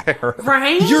dealt with it there.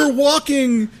 Right? You're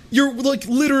walking. You're like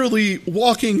literally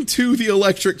walking to the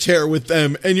electric chair with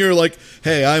them, and you're like,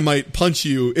 "Hey, I might punch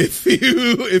you if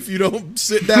you don't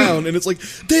sit down." And it's like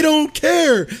they don't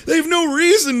care. They have no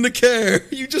reason to care.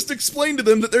 You just explained to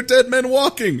them that they're dead men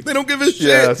walking. They don't give a shit.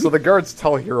 Yeah, so the guards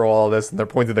tell Hiro all this, and they're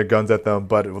pointing their guns at them,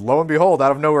 but lo and behold,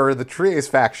 out of nowhere, the Tries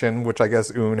faction, which I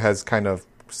guess Un has kind of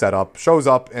set up, shows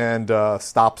up and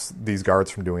stops these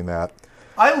guards from doing that.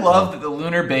 I love that the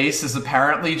lunar base is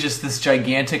apparently just this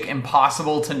gigantic,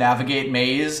 impossible to navigate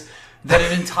maze that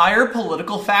an entire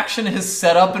political faction has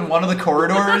set up in one of the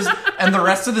corridors, and the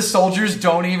rest of the soldiers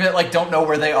don't know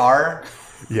where they are.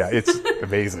 Yeah, it's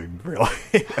amazing, really.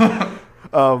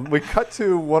 We cut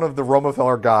to one of the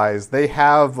Romefeller guys. They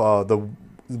have the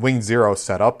Wing Zero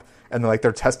set up, and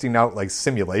they're testing out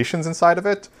simulations inside of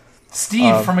it.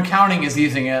 Steve from accounting is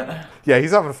using it. Yeah,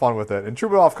 he's having fun with it. And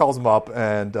Trubilov calls him up,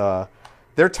 and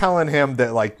they're telling him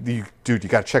that, dude, you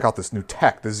got to check out this new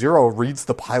tech. The Zero reads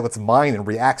the pilot's mind and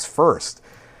reacts first.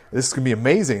 This is going to be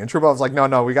amazing. And Trubilov's like,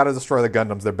 no, we got to destroy the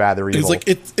Gundams. They're bad. They're evil. It's like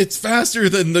it's faster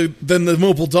than the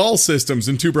mobile doll systems.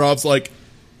 And Tuberov's like,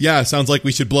 yeah, sounds like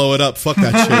we should blow it up. Fuck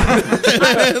that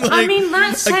shit. I mean,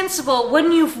 that's sensible.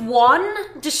 When you've won,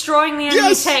 destroying the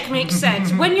enemy tech makes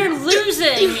sense. When you're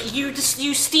losing, you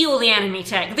steal the enemy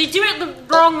tech. They do it the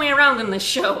wrong way around in this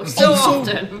show so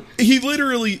often. He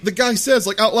literally, the guy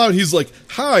says, out loud, he's like,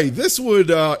 hi, this would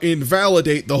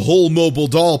invalidate the whole mobile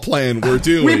doll plan we're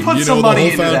doing. We put some money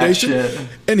into that shit.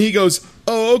 And he goes,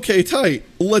 oh, okay, tight.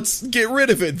 Let's get rid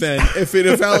of it then. If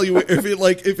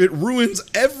it ruins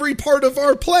every part of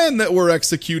our plan that we're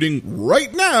executing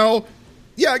right now,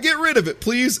 yeah, get rid of it,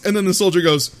 please. And then the soldier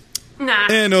goes, nah.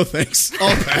 No thanks.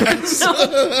 I'll pass.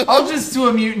 I'll just do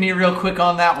a mutiny real quick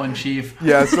on that one, Chief.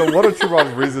 Yeah, so one of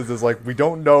Trubilov's reasons is we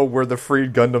don't know where the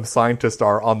freed Gundam scientists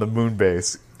are on the moon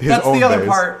base. That's the other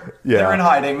part. Yeah. They're in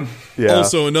hiding. Yeah.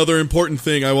 Also, another important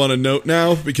thing I want to note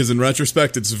now, because in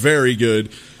retrospect it's very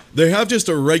good. They have just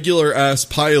a regular-ass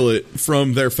pilot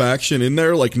from their faction in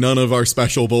there, none of our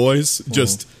special boys,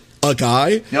 just a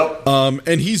guy. Yep.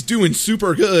 And he's doing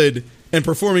super good and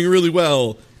performing really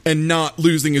well and not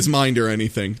losing his mind or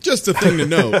anything. Just a thing to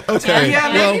note. Okay.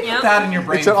 Yeah, maybe put that in your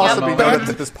brain. It should also be noted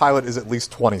that this pilot is at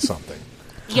least 20-something.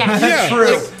 Yeah,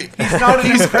 true. He's not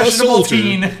an impressionable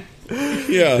teen.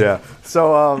 Yeah.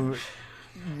 So,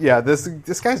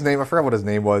 this guy's name, I forgot what his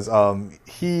name was.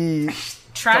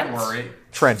 Trent? Don't worry.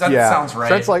 Trent, that sounds right.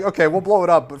 Trent's like, okay, we'll blow it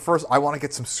up, but first I want to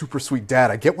get some super sweet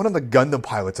data. Get one of the Gundam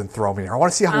pilots and throw me in here. I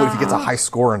want to see if he gets a high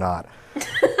score or not.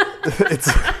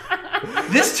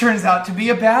 This turns out to be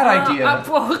a bad idea.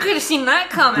 Well, who could have seen that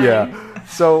coming? Yeah.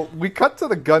 So we cut to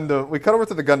the Gundam. We cut over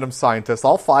to the Gundam scientists.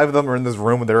 All 5 of them are in this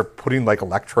room, and they're putting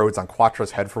electrodes on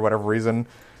Quattro's head for whatever reason.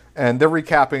 And they're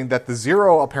recapping that the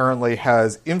Zero apparently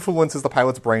influences the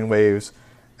pilot's brainwaves,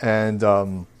 and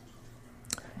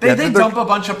They dump a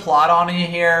bunch of plot on you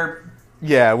here.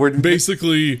 Yeah, we're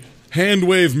basically hand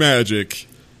wave magic.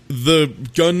 The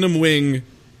Gundam wing,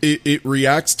 it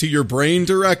reacts to your brain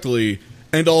directly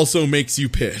and also makes you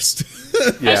pissed.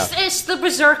 Yeah. It's the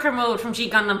Berserker mode from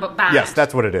G Gundam, but bad. Yes,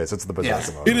 that's what it is. It's the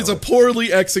Berserker mode. It is a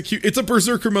poorly executed. It's a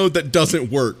Berserker mode that doesn't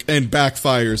work and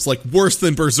backfires worse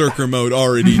than Berserker mode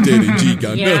already did in G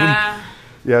Gundam. Yeah.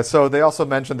 Yeah, so they also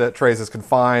mentioned that Treize is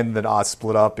confined, that Oz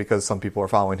split up because some people are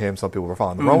following him, some people are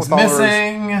following the Romefellers.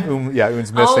 Missing.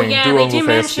 Un's missing. Oh, yeah, Duo they do Luffy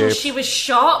mention escaped. she was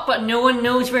shot, but no one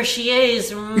knows where she is.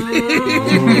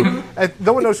 And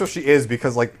no one knows where she is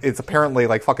because, it's apparently,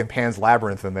 fucking Pan's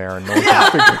Labyrinth in there, and no one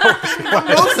can figure out where she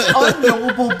was. Most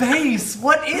unknowable base.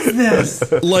 What is this?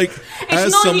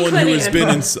 As someone who has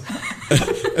been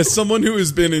as someone who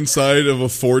has been inside of a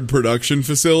Ford production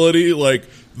facility,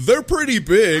 they're pretty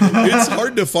big. It's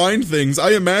hard to find things.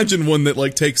 I imagine one that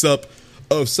takes up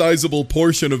a sizable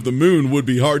portion of the moon would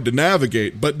be hard to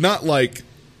navigate, but not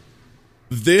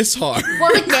this hard.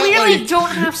 Well, they clearly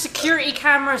don't have security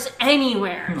cameras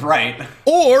anywhere. Right.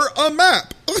 Or a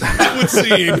map, it would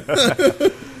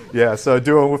seem. Yeah, so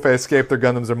Duo and Wuffei escaped. Their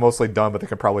Gundams are mostly done, but they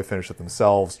can probably finish it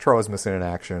themselves. Troa's missing in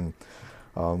action.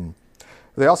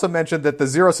 They also mentioned that the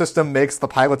Zero system makes the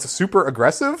pilots super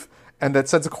aggressive, and that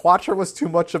since Quattro was too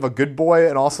much of a good boy,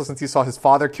 and also since he saw his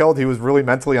father killed, he was really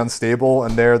mentally unstable,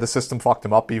 and the system fucked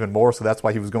him up even more, so that's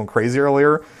why he was going crazy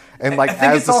earlier. And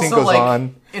as the scene goes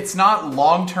on, it's not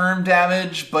long-term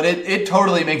damage, but it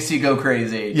totally makes you go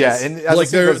crazy. Yeah, and as the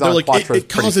scene goes on, Quattro's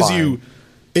pretty fine.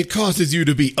 It causes you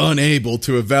to be unable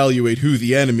to evaluate who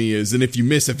the enemy is, and if you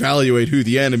misevaluate who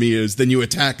the enemy is, then you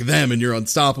attack them and you're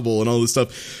unstoppable and all this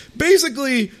stuff.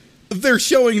 Basically, they're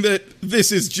showing that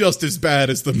this is just as bad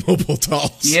as the mobile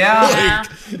dolls. Yeah.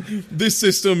 This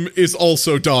system is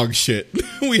also dog shit.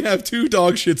 We have 2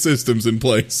 dog shit systems in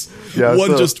place. Yeah,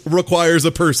 one just requires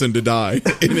a person to die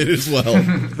in it as well.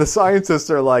 The scientists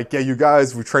are like, yeah, you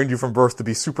guys, we trained you from birth to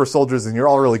be super soldiers, and you're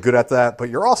all really good at that, but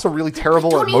you're also really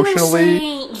terrible Don't emotionally.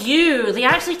 even say you. They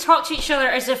actually talk to each other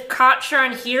as if Katra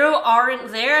and Hiro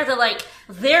aren't there. They're like,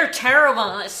 they're terrible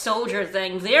at this soldier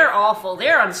thing. They're awful.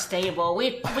 They're unstable.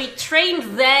 We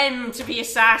trained them to be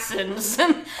assassins.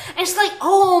 And it's like,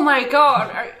 oh my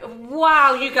god.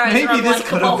 Wow, you guys are Maybe this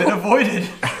could have been unlikable.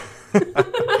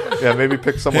 avoided. Yeah, maybe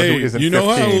pick someone who isn't you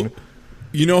know 15.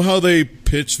 you know how they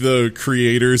pitch the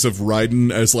creators of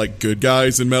Raiden as like good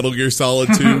guys in Metal Gear Solid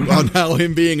 2 on how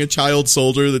him being a child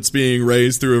soldier that's being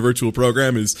raised through a virtual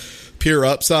program is pure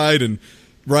upside, and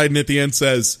Raiden at the end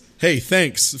says, "Hey,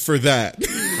 thanks for that."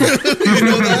 You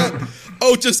know that?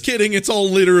 Oh, just kidding. It's all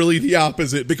literally the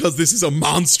opposite, because this is a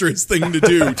monstrous thing to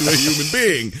do to a human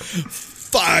being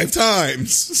 5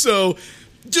 times. So,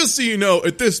 just so you know,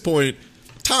 at this point,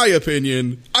 Thai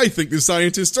opinion, I think the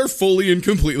scientists are fully and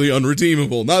completely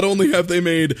unredeemable. Not only have they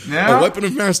made a weapon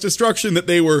of mass destruction that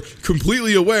they were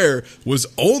completely aware was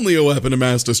only a weapon of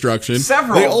mass destruction.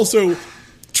 Several. They also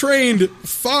trained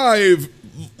 5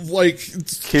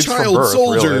 Kids child from birth,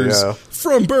 soldiers really, yeah.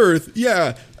 from birth,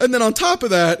 yeah. And then on top of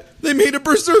that, they made a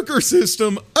berserker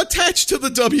system attached to the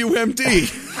WMD.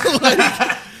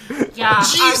 Yeah,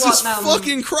 Jesus I want them.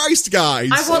 fucking Christ, guys.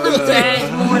 I want them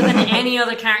dead more than any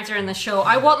other character in the show.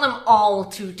 I want them all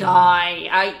to die.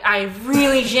 I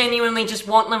really genuinely just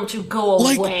want them to go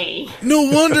away. No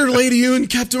wonder Lady Une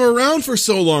kept him around for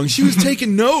so long. She was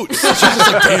taking notes. She was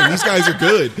just like, damn, these guys are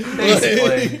good.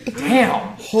 Basically.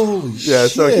 Damn. Holy shit. Yeah,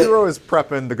 so Hiro is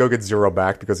prepping to go get Zero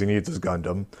back because he needs his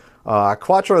Gundam.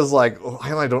 Quattro is like,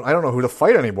 I don't know who to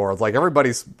fight anymore. It's like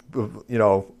everybody's,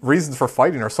 reasons for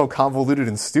fighting are so convoluted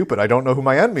and stupid. I don't know who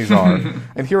my enemies are.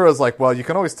 And Hiro's like, well, you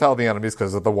can always tell the enemies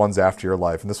because they're the ones after your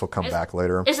life, and this will come back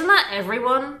later. Isn't that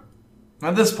everyone?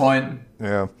 At this point.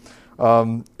 Yeah.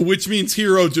 Which means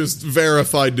Hiro just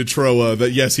verified to Troa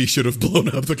that yes, he should have blown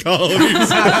up the colonies.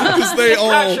 Because they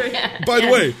all, by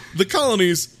the way, the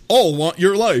colonies all want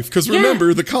your life. Because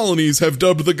remember, the colonies have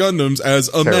dubbed the Gundams as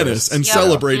a menace and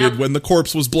celebrated when the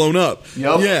corpse was blown up.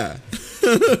 Yep. Yeah.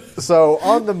 So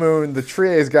on the moon, the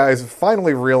Tries guys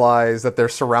finally realize that they're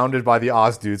surrounded by the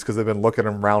Oz dudes because they've been looking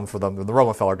around for them. The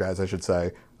Romefeller guys, I should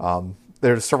say.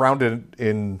 They're surrounded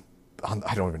in...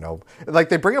 I don't even know. Like,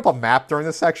 they bring up a map during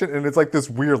this section, and it's like this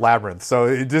weird labyrinth. So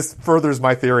it just furthers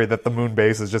my theory that the moon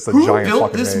base is just a giant built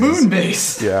fucking this maze. moon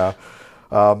base? Yeah.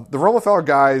 The Romefeller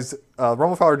guys,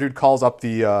 Romefeller dude calls up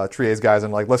the Tries guys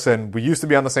and like, listen, we used to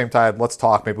be on the same side. Let's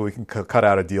talk. Maybe we can cut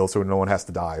out a deal so no one has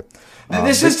to die.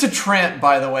 This is to Trent,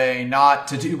 by the way, not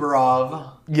to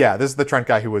Duberov. Yeah, this is the Trent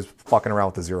guy who was fucking around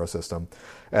with the Zero system.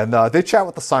 And they chat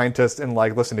with the scientist and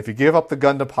like, listen, if you give up the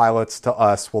Gundam pilots to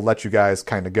us, we'll let you guys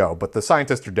kind of go. But the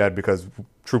scientists are dead because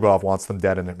Trubov wants them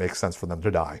dead and it makes sense for them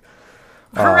to die.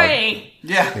 Hooray!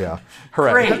 Yeah.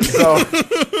 Hooray. Great. So,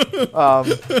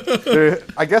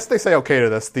 I guess they say okay to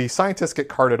this. The scientists get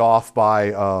carted off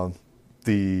by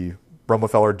the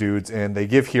Romefeller dudes, and they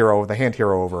hand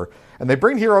Hiro over. And they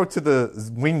bring Hiro to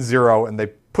the Wing Zero, and they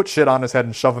put shit on his head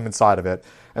and shove him inside of it.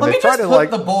 And Let they me try just to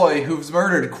put the boy who's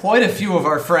murdered quite a few of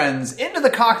our friends into the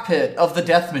cockpit of the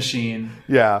death machine.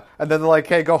 Yeah. And then they're like,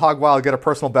 hey, go hog wild, get a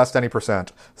personal best any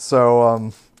percent.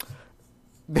 So,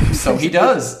 So he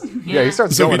does. yeah, he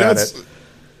starts So going he at does. it.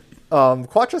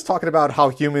 Quattro's talking about how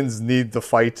humans need the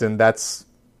fight, and that's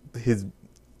his...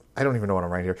 I don't even know what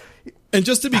I'm writing here. And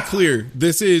just to be clear,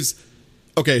 this is...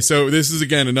 Okay, so this is,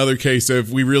 again, another case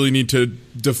of we really need to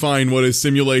define what is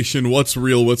simulation, what's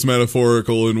real, what's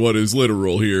metaphorical, and what is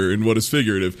literal here, and what is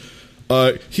figurative.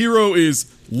 Hiro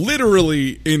is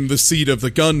literally in the seat of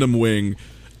the Gundam wing,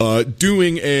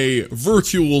 doing a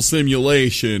virtual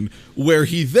simulation, where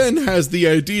he then has the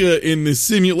idea in this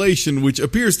simulation, which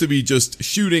appears to be just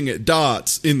shooting at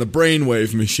dots in the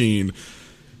brainwave machine.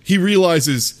 He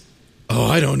realizes... oh,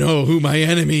 I don't know who my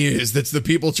enemy is. That's the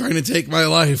people trying to take my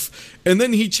life. And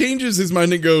then he changes his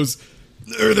mind and goes,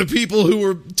 they're the people who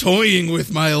were toying with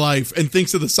my life, and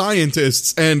thinks of the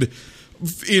scientists. And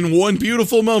in one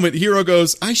beautiful moment, Hiro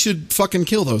goes, I should fucking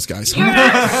kill those guys. Hiro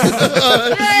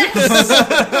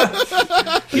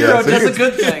does a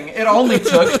good thing. It only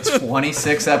took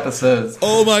 26 episodes.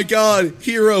 Oh my god,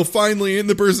 Hiro finally in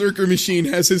the Berserker machine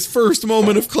has his first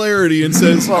moment of clarity and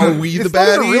says, are we the It's not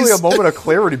baddies? really a moment of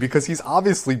clarity because he's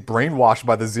obviously brainwashed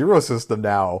by the Zero system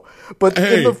now. But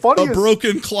Hey, in the funniest, a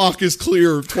broken clock is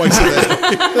clear twice a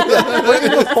day. but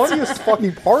in the funniest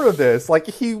fucking part of this, like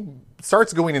he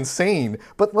starts going insane,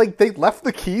 but like they left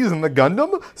the keys in the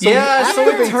Gundam, so Yeah, he so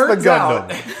it activates turns the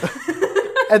Gundam.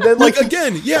 And then Like,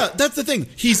 again, yeah, that's the thing.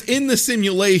 He's in the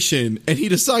simulation, and he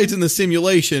decides in the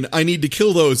simulation, I need to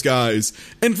kill those guys.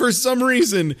 And for some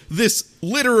reason, this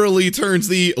literally turns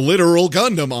the literal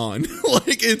Gundam on.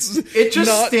 Like, it just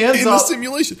not stands in up, the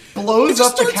simulation. blows It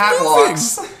just up the starts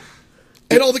catwalks. moving.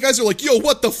 And all the guys are like, yo,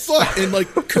 what the fuck? And,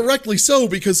 like, correctly so,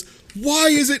 because why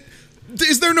is it...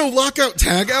 Is there no lockout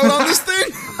tagout on this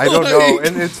thing? I don't know,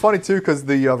 and it's funny too because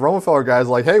the Romanfeller guy's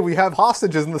like, "Hey, we have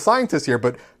hostages and the scientist here,"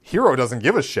 but Hero doesn't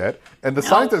give a shit, and the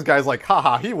scientist guy's like,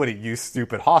 "Haha, he wouldn't use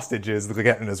stupid hostages to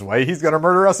get in his way. He's gonna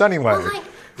murder us anyway." Well, like,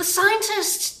 the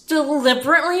scientists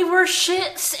deliberately were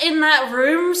shits in that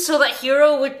room so that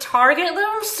Hero would target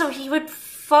them, so he would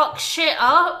fuck shit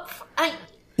up.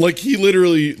 Like, he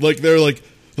literally, like, they're like,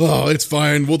 oh, it's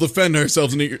fine, we'll defend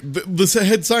ourselves. And the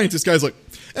head scientist guy's like,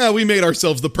 we made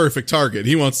ourselves the perfect target.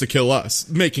 He wants to kill us,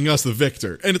 making us the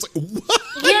victor. And it's like, what?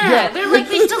 Yeah, they're like,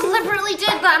 they deliberately did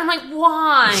that. I'm like,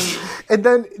 why? And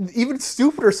then, even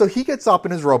stupider, so he gets up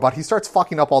in his robot, he starts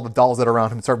fucking up all the dolls that are around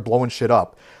him and start blowing shit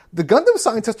up. The Gundam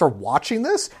scientists are watching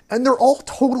this, and they're all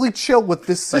totally chill with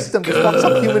this system that fucks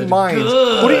up human minds,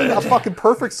 putting a fucking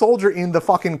perfect soldier in the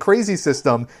fucking crazy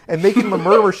system and making him a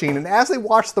murder machine. And as they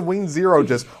watch the Wing Zero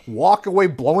just walk away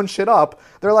blowing shit up,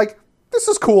 they're like, this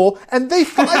is cool. And they,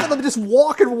 5 of them, just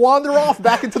walk and wander off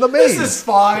back into the maze. This is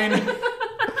fine.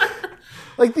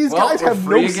 Like, these Well, guys we're have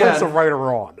free no sense again. of right or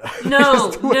wrong. No,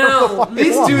 no.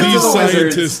 These want. dudes These are the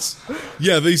wizards. scientists,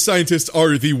 these scientists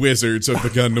are the wizards of the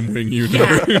Gundam Wing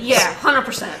universe. Yeah,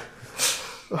 100%.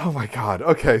 Oh my god.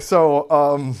 Okay,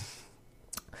 so,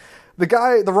 the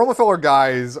Romanfeller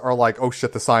guys are like, oh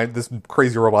shit, this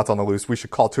crazy robot's on the loose. We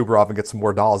should call Tuberov and get some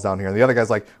more dolls down here. And the other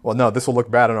guy's like, well, no, this will look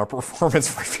bad in our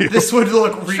performance review. This would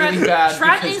look really bad.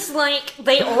 Trat because is like,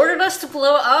 they ordered us to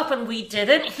blow it up and we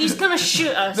didn't. He's gonna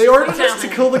shoot us. They ordered Tell us to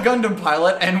me. kill the Gundam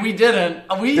pilot, and we didn't.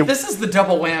 This is the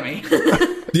double whammy.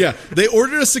 Yeah, they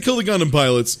ordered us to kill the Gundam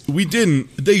pilots. We didn't.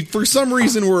 They, for some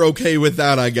reason, were okay with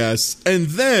that, I guess. And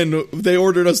then they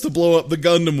ordered us to blow up the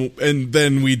Gundam, and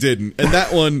then we didn't. And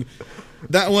that one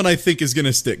I think is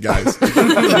gonna stick, guys.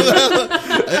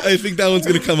 I think that one's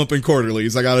gonna come up in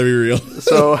quarterlies. I gotta be real.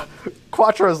 So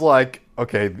Quattro's like,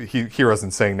 okay, Hero's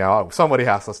insane now. Somebody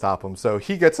has to stop him. So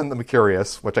he gets in the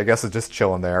Mercurius, which I guess is just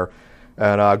chilling there,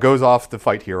 and goes off to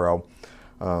fight Hero.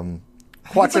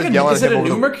 Quattro's yelling is at it him a over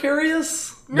new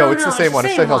Mercurius? No, it's the same one.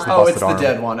 It still has the Oh, busted it's the arm.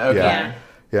 dead one. Okay. Yeah.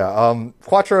 Yeah,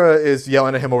 Quattro is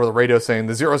yelling at him over the radio saying,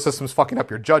 the Zero System's fucking up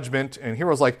your judgment, and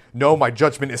Hero's like, no, my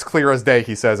judgment is clear as day,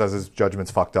 he says, as his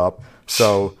judgment's fucked up.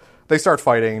 So they start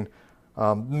fighting.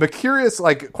 Mercurius,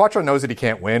 like, Quattro knows that he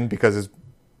can't win because,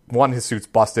 his suit's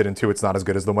busted, and 2, it's not as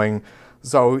good as the Wing.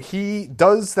 So he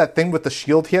does that thing with the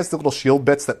shield. He has the little shield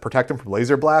bits that protect him from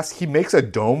laser blasts. He makes a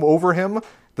dome over him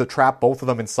to trap both of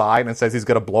them inside and says he's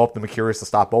going to blow up the Mercurius to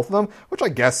stop both of them, which I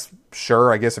guess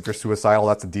if you're suicidal,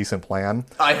 that's a decent plan.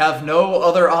 I have no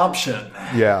other option.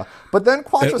 Yeah. But then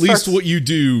Quattro At least what you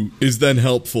do is then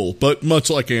helpful, but much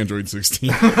like Android 16.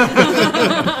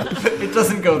 It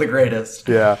doesn't go the greatest.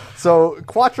 Yeah. So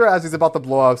Quattro, as he's about to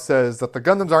blow up, says that the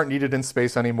Gundams aren't needed in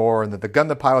space anymore and that the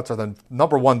Gundam pilots are the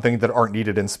number one thing that aren't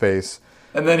needed in space.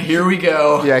 And then here we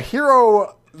go. Yeah,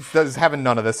 Hero is having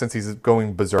none of this since he's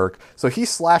going berserk. So he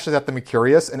slashes at the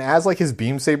Mercurius, and as like his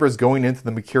beam saber is going into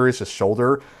the Mercurius'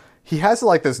 shoulder, he has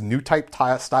like this new type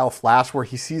style flash where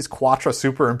he sees Quattro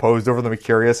superimposed over the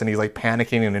Mercurius, and he's like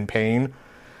panicking and in pain.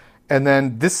 And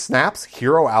then this snaps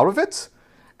Hero out of it,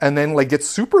 and then like gets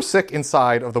super sick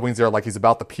inside of the Wing Zero like he's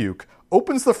about to puke.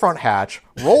 Opens the front hatch,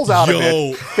 rolls out of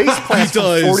it, face plants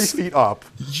from 40 feet up.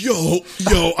 Yo,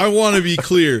 I want to be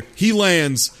clear. He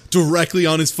lands directly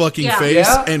on his fucking face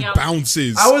and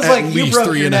bounces I was at like, you least broke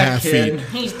 3.5 your neck, feet. kid.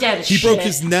 He's dead as He shit. broke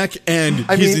his neck and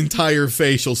his entire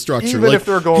facial structure. Even like, if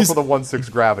they're going for the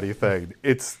 1/6 gravity thing,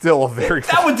 it's still a very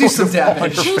That would do some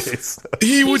damage.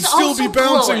 he would He's still be also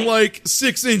bouncing glowing. like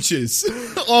 6 inches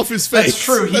off his face. That's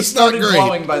true. He That's not started great.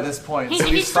 glowing by this point, so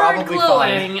He he's started probably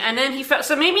glowing, fine. and then he felt.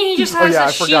 So maybe he just Oh has yeah, a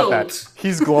I forgot shield. that.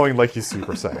 He's glowing like he's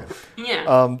Super Saiyan.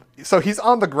 Yeah. So he's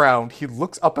on the ground. He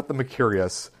looks up at the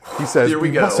Mercurius. He says, Here we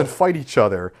 "We go. mustn't fight each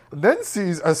other." Then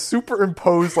sees a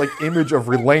superimposed like image of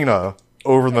Relena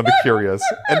over the Mercurius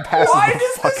and passes Why the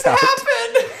does fuck this out.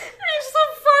 happen? It's the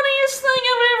funniest thing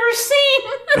I've ever seen.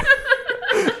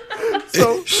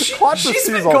 So Quattro She's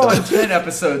sees been all going this. 10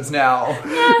 episodes now.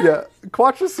 Yeah,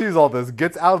 Quattro sees all this,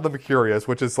 gets out of the Mercurius,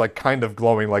 which is like kind of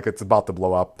glowing like it's about to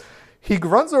blow up. He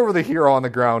runs over the Hero on the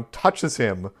ground, touches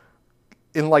him,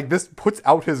 and like this puts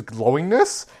out his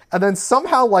glowingness, and then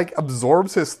somehow like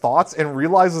absorbs his thoughts and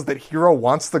realizes that Hero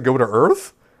wants to go to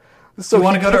Earth. So you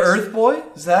want to go to Earth, boy?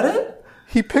 Is that it?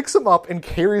 He picks him up and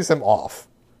carries him off.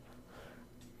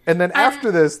 And then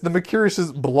after this, the Mercurius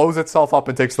just blows itself up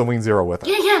and takes the Wing Zero with it.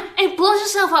 Yeah, it blows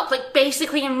itself up, like,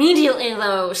 basically immediately,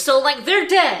 though. So, like, they're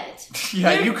dead.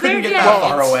 Yeah, you couldn't they're get that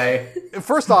far away.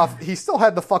 First off, he still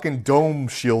had the fucking dome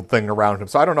shield thing around him,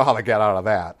 so I don't know how they got out of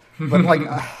that. But, like,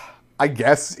 I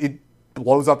guess it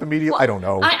blows up immediately. I don't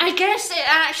know. I guess it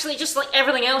actually, just like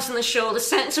everything else in the show, the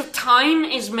sense of time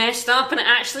is messed up and it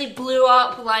actually blew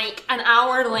up like an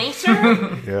hour later.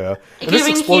 Yeah. And this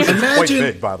Giving explosion is you- quite Imagine-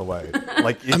 big, by the way.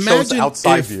 Like, it shows Imagine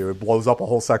outside if- view. It blows up a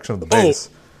whole section of the base.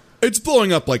 It's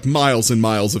blowing up like miles and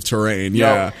miles of terrain.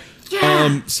 Yeah.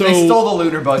 Yeah. So They stole the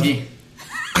lunar buggy.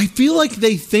 I feel like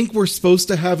they think we're supposed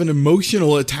to have an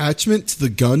emotional attachment to the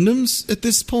Gundams at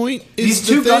this point. These Is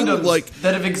two the thing. Gundams Like,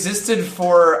 that have existed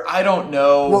for, I don't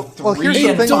know, Well, here's three the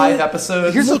and thing. 5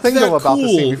 episodes. Here's the Look thing, that though, about this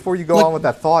cool. scene, before you go Like- on with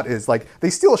that thought, is, like, they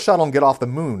steal a shuttle and get off the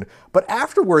moon, but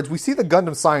afterwards, we see the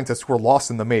Gundam scientists who are lost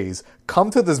in the maze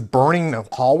come to this burning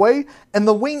hallway, and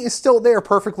the wing is still there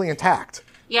perfectly intact.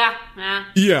 Yeah.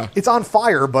 yeah. It's on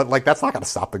fire, but, like, that's not going to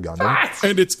stop the Gundam.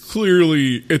 And it's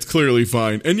clearly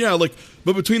fine. And yeah, like,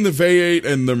 but between the V8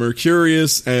 and the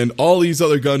Mercurius and all these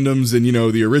other Gundams and, you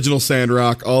know, the original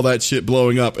Sandrock, all that shit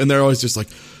blowing up, and they're always just like,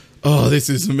 oh, this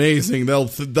is amazing.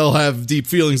 They'll have deep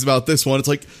feelings about this one. It's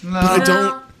like, but I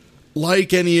don't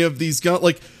like any of these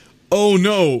like, oh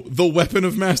no, the weapon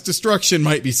of mass destruction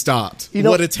might be stopped. You know-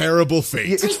 what a terrible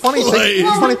fate. It's funny, Like-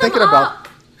 it's funny thinking about...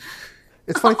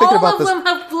 It's funny thinking All about of this. them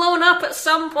have blown up at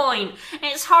some point.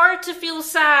 It's hard to feel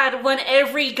sad when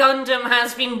every Gundam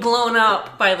has been blown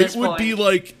up by this It would point. be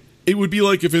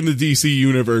like if in the DC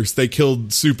universe they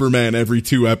killed Superman every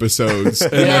 2 episodes,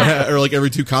 and or like every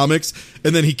 2 comics,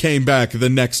 and then he came back the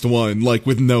next one like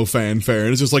with no fanfare,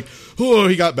 and it's just like, oh,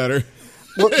 he got better.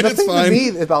 Well, the It's thing fine. to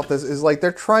me about this is, like,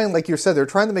 they're trying, like you said, they're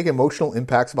trying to make emotional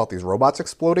impacts about these robots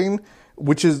exploding,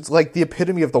 which is, like, the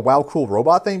epitome of the wow, cool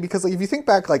robot thing, because, like, if you think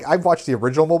back, like, I've watched the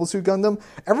original Mobile Suit Gundam,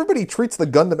 everybody treats the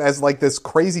Gundam as, like, this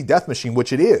crazy death machine,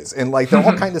 which it is, and, like, they're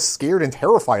all kind of scared and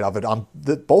terrified of it on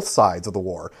both sides of the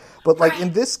war. But, like,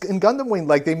 in Gundam Wing,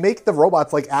 like, they make the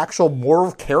robots, like, actual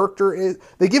more character,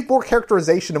 they give more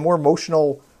characterization and more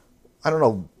emotional, I don't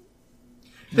know,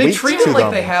 They weight treat to them like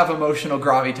them. they have emotional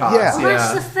gravitas. Yeah. Well,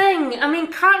 that's the thing. I mean,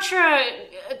 Contra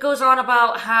goes on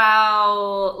about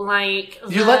how, like...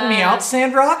 You're letting me out,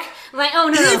 Sandrock? Like, oh,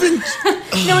 no.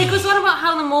 No, he goes on about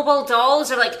how the mobile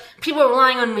dolls are, like, people are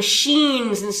relying on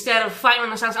machines instead of fighting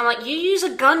themselves. I'm like, you use a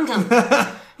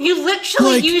Gundam. You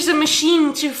literally Like- use a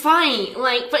machine to fight.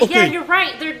 Like, but yeah, Okay. you're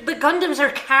right. The Gundams are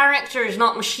characters,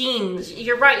 not machines.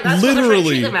 You're right. That's what they're trying to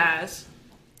Literally. treat them as.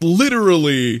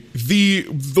 Literally,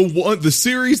 the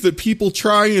series that people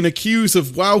try and accuse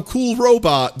of wow, cool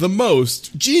robot the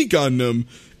most, G Gundam,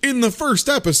 in the first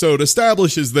episode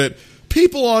establishes that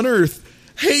people on Earth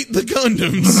hate the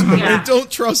Gundams Yeah. and don't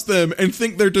trust them and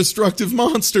think they're destructive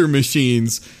monster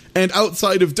machines. And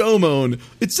outside of Domon,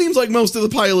 it seems like most of the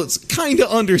pilots kind of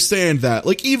understand that.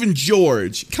 Like, even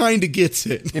George kind of gets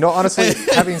it. You know, honestly,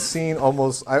 having seen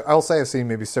almost, I'll say I've seen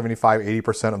maybe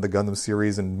 75-80% of the Gundam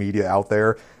series and media out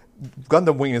there,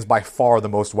 Gundam Wing is by far the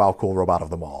most wow cool robot of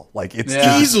them all. Like, it's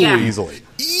Yeah. Easily. Yeah. easily.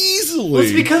 Easily. Well,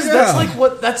 it's because Yeah. that's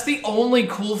like that's the only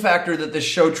cool factor that this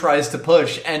show tries to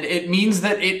push, and it means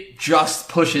that it just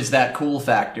pushes that cool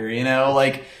factor, you know?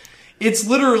 Like, it's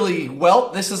literally, well,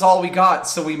 this is all we got,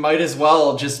 so we might as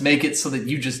well just make it so that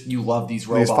you love these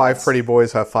robots. These 5 pretty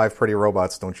boys have 5 pretty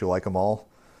robots. Don't you like them all?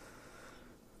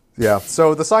 Yeah.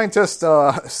 So the scientists,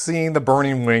 seeing the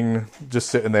burning wing just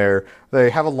sitting there,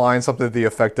 they have a line, something to the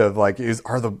effect of like,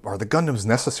 "Are the Gundams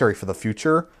necessary for the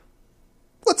future?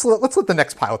 Let's let the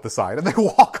next pilot decide," and they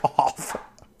walk off.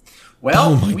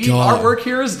 Well, Oh my God. our work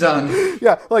here is done.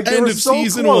 Yeah, like they End were of so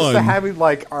season close to 1. having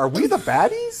like, "Are we the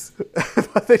baddies?"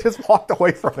 But they just walked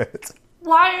away from it.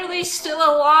 Why are they still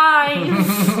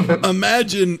alive?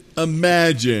 Imagine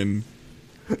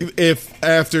if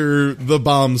after the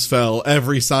bombs fell,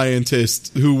 every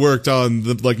scientist who worked on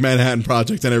the like Manhattan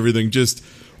Project and everything just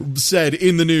said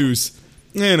in the news,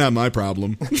 not my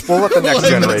problem. We'll let the next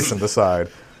Like, generation decide.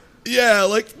 Yeah,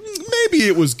 like maybe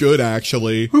it was good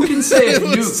actually. Who can say if It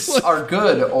was nukes like- are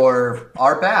good or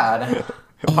are bad?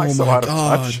 Am I so my out of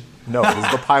God. touch? No,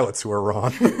 it's the pilots who are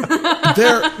wrong.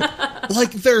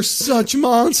 They're such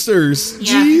monsters.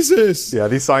 Yeah. Jesus. Yeah,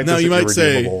 these scientists Now, you are might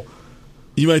say- irredeemable.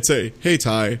 You might say, hey,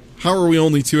 Ty, how are we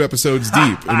only 2 episodes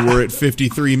deep and we're at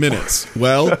 53 minutes?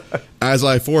 Well, as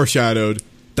I foreshadowed,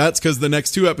 that's because the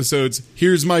next 2 episodes,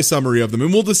 here's my summary of them.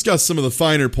 And we'll discuss some of the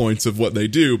finer points of what they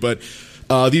do. But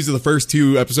these are the first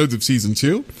 2 episodes of Season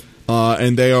 2.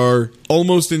 and they are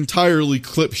almost entirely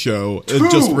clip show,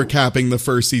 just recapping the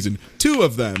first season. 2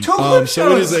 of them.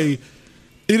 So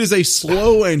it is a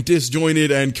slow and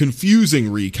disjointed and confusing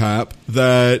recap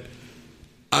that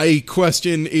I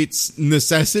question its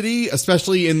necessity,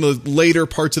 especially in the later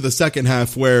parts of the second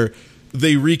half where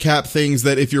they recap things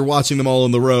that if you're watching them all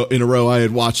in a row, I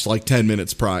had watched like 10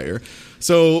 minutes prior.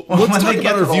 So let's talk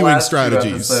about our viewing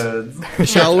strategies,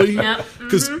 shall we?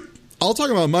 Because I'll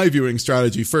talk about my viewing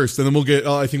strategy first, and then we'll get.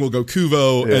 I think we'll go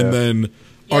Kuvo, and then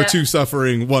our 2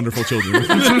 suffering wonderful children.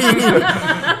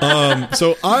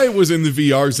 So I was in the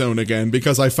VR zone again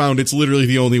because I found it's literally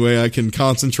the only way I can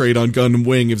concentrate on Gundam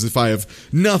Wing is if I have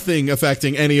nothing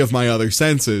affecting any of my other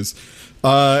senses.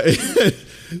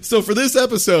 So for this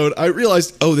episode, I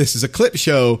realized, this is a clip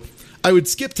show. I would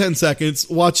skip 10 seconds,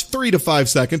 watch 3 to 5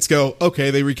 seconds, go, okay,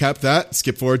 they recapped that,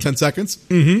 skip forward 10 seconds,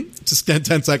 just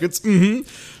 10 seconds,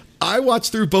 I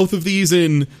watched through both of these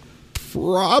in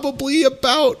probably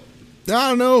about,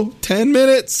 10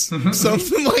 minutes,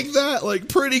 something like that, like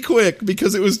pretty quick,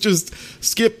 because it was just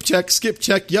skip, check,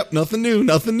 yep, nothing new,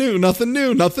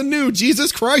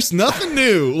 Jesus Christ, nothing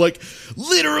new, like,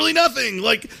 literally nothing,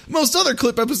 like, most other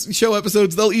clip show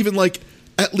episodes, they'll even, like,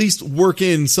 at least work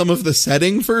in some of the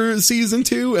setting for season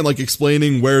 2 and like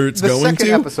explaining where it's going to. The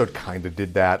second episode kind of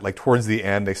did that. Like towards the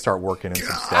end, they start working in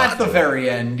some stuff. At the very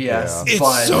end, yes. Yeah.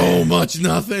 It's so much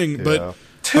nothing. But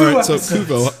 2 all right, episodes. so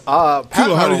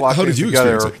Kuvo, how did you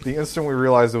experience it? The instant we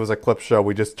realized it was a clip show,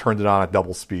 we just turned it on at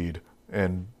double speed,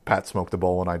 and Pat smoked a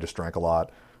bowl, and I just drank a lot.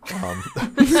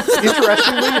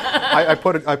 Interestingly, I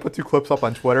put 2 clips up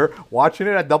on Twitter. Watching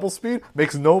it at double speed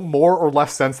makes no more or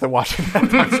less sense than watching it at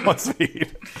 ×1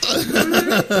 speed.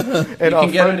 And you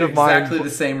can get it at exactly the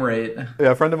same rate.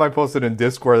 Yeah, a friend of mine posted in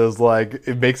Discord is like,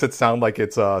 it makes it sound like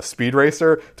it's a Speed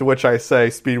Racer, to which I say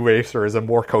Speed Racer is a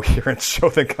more coherent show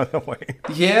than Gundam Wing.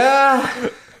 Yeah.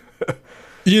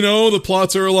 The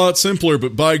plots are a lot simpler,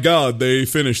 but by God, they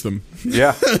finish them.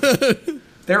 Yeah.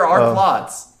 There are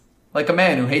plots. Like a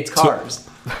man who hates cars.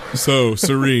 So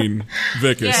Serene,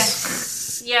 Vicus.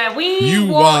 Yes. Yeah, we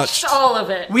watched all of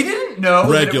it. We didn't know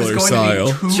regular that it was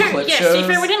style. going to be 2 clip yes, shows. to be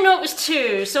fair, we didn't know it was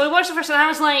 2. So we watched the first one, and I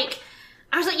was like,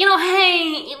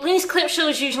 hey, these clip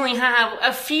shows usually have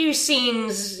a few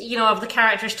scenes, of the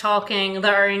characters talking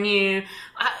that are new.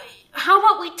 How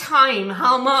about we time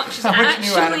how much is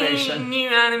actually new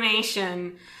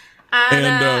animation?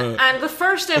 And the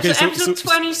first episode, episode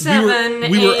 27,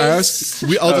 we were asked.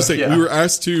 I'll just say we were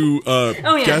asked to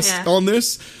guess on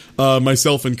this.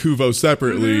 Myself and Kuvo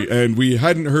separately, and we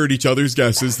hadn't heard each other's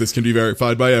guesses. This can be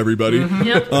verified by everybody.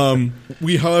 Yep.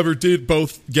 We, however, did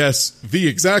both guess the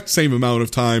exact same amount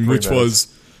of time, which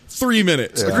was 3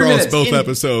 minutes across both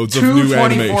episodes of new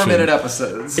animation. 24-minute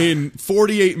episodes. In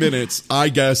 48 minutes, I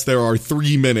guess there are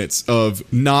 3 minutes of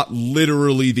not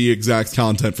literally the exact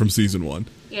content from season 1.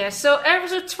 Yeah, so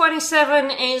episode 27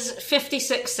 is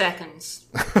 56 seconds.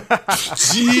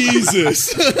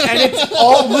 Jesus. And it's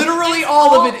literally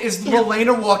all of it is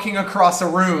Relena walking across a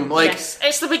room. Like, yes,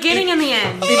 it's the beginning and the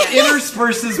end. It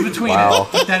intersperses between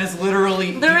it. That is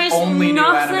literally the only new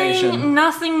animation.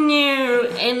 Nothing new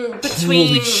in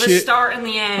between the start and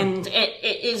the end.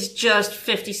 It is just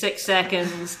 56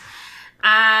 seconds.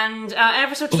 And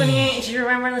episode 28, do you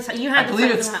remember this? I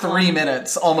believe it's 3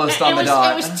 minutes, almost on the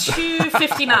dot. It was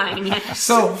 2:59, yes.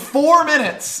 So 4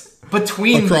 minutes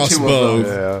between across the 2 both. of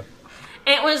them.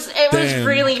 Yeah. It was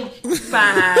really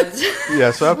bad. Yeah,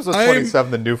 so episode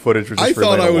 27, the new footage was just I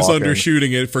thought I was walking.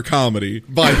 undershooting it for comedy,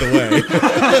 by the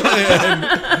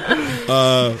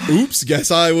way. Oops, guess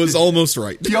I was almost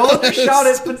right. You undershot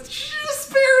it, but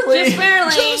just barely. Just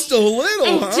barely. Just a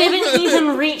little, It didn't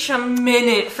even reach a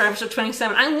minute for episode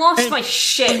 27. I lost my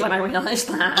shit when I realized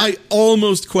that. I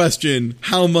almost question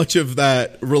how much of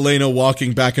that Relena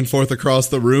walking back and forth across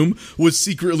the room was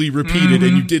secretly repeated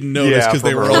and you didn't notice because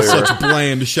they were all such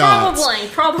bland shots.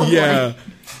 Probably. Yeah.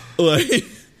 Like,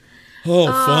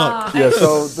 fuck. Yeah,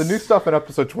 so the new stuff in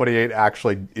episode 28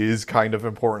 actually is kind of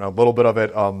important. A little bit of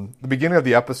it. The beginning of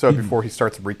the episode, before he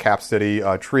starts Recap City,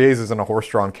 Tries is in a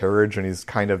horse-drawn carriage, and he's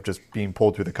kind of just being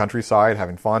pulled through the countryside,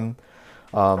 having fun.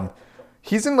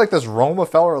 He's in, like, this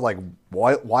Roma-Feller, like,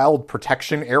 wild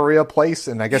protection area place,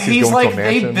 and I guess he's going to a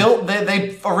mansion.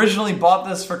 They originally bought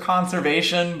this for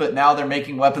conservation, but now they're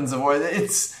making weapons of war.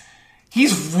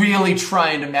 He's really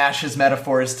trying to mash his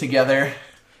metaphors together.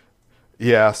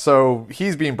 Yeah, so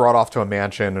he's being brought off to a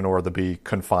mansion in order to be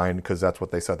confined, because that's what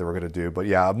they said they were going to do. But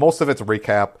yeah, most of it's a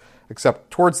recap,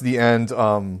 except towards the end...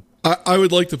 I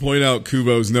would like to point out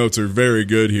Kubo's notes are very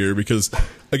good here, because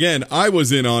again, I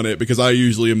was in on it because I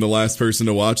usually am the last person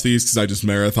to watch these because I just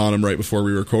marathon them right before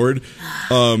we record.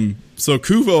 So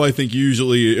Kuvo, I think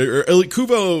usually,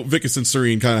 Kuvo, Vicus, and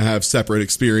Serene kind of have separate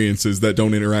experiences that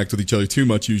don't interact with each other too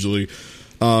much usually.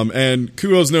 And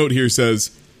Kuvo's note here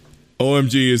says,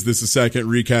 OMG, is this a second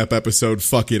recap episode?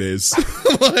 Fuck, it is.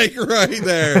 Like, right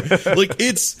there. Like,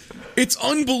 it's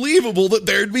unbelievable that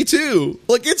there'd be two.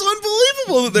 Like, it's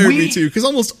unbelievable that there'd be two. Because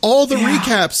almost all the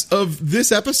recaps of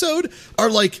this episode are,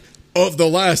 like, of the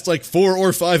last, like, 4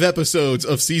 or 5 episodes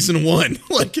of season 1.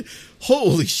 Like,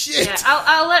 holy shit. Yeah,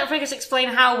 I'll let Vicus explain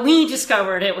how we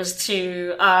discovered it was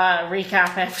two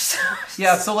recap episodes.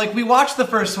 Yeah, so, like, we watched the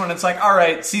first one. It's like, all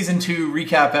right, season 2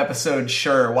 recap episode,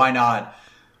 sure, why not?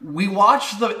 We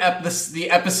watched the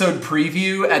episode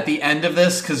preview at the end of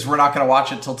this because we're not going to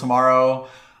watch it till tomorrow.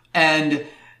 And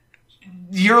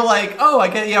you're like, oh,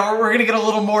 we're going to get a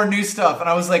little more new stuff. And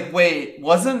I was like, wait,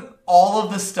 wasn't all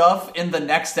of the stuff in the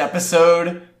next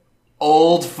episode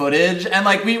old footage? And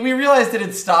like, we realized it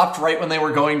had stopped right when they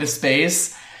were going to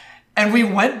space. And we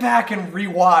went back and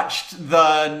rewatched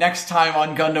the next time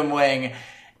on Gundam Wing.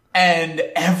 And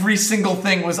every single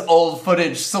thing was old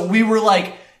footage. So we were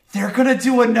like, they're gonna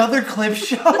do another clip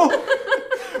show?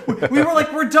 We were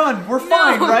like, we're done. We're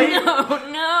fine, right?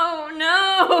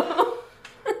 No.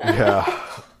 Yeah.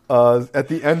 At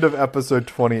the end of episode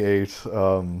 28,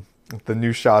 the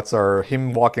new shots are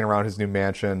him walking around his new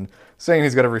mansion, saying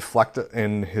he's got to reflect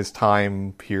in his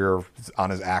time here on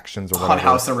his actions or whatever. On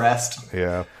house arrest.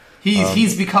 Yeah.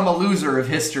 He's become a loser of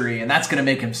history, and that's going to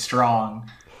make him strong.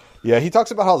 Yeah, he talks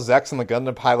about how Zex and the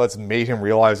Gundam pilots made him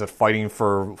realize that fighting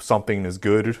for something is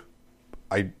good.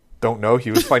 I don't know. He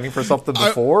was fighting for something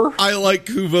before. I like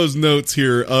Kuvo's notes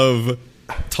here of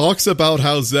talks about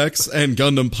how Zex and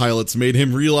Gundam pilots made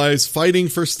him realize fighting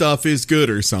for stuff is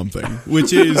good or something,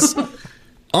 which is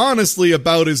honestly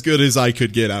about as good as I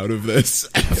could get out of this.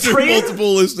 After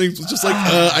multiple listenings, was just like,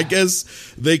 I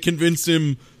guess they convinced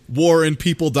him war and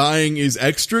people dying is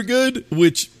extra good,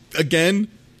 which, again,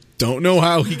 don't know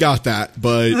how he got that,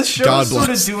 but the show's God sort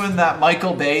bless. of doing that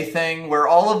Michael Bay thing where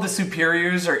all of the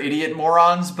superiors are idiot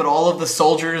morons, but all of the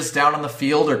soldiers down on the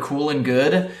field are cool and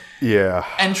good. Yeah.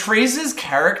 And Treize's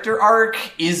character arc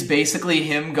is basically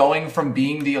him going from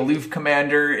being the aloof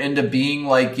commander into being,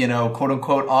 like, you know, quote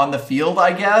unquote on the field,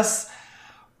 I guess.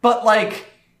 But, like,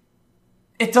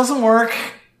 it doesn't work.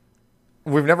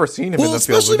 We've never seen him in the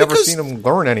field. We've never seen him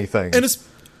learn anything. And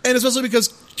especially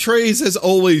because Treize has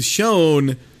always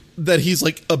shown that he's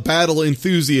like a battle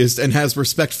enthusiast and has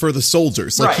respect for the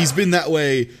soldiers. Like, he's been that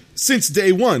way since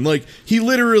day one. Like, he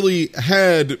literally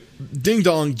had Ding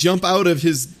Dong jump out of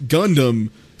his Gundam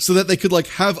so that they could, like,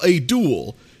 have a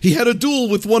duel. He had a duel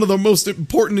with one of the most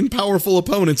important and powerful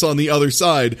opponents on the other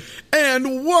side,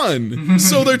 and won.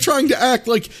 So they're trying to act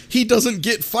like he doesn't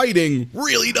get fighting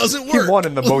really doesn't work. He won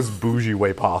in the most bougie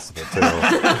way possible, too.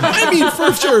 I mean,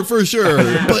 for sure.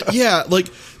 But yeah, like,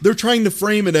 they're trying to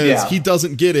frame it as he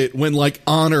doesn't get it when, like,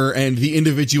 honor and the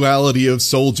individuality of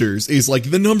soldiers is,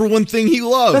 like, the number one thing he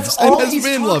loves. That's all and has he's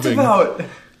been talked loving. about.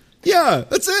 Yeah,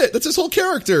 that's it. That's his whole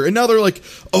character. And now they're like,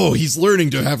 oh, he's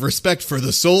learning to have respect for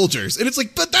the soldiers. And it's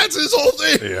like, but that's his whole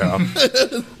thing.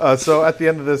 Yeah. So at the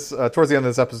end of this, towards the end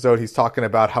of this episode, he's talking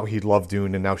about how he loved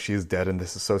Dune and now she's dead and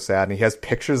this is so sad. And he has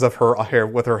pictures of her hair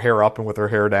with her hair up and with her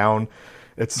hair down.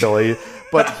 It's silly.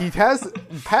 But he has,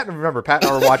 Pat and I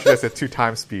were watching this at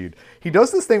 2x speed. He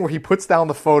does this thing where he puts down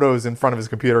the photos in front of his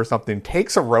computer or something,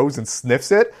 takes a rose and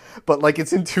sniffs it, but like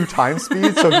it's in 2x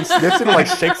speed, so he sniffs it and like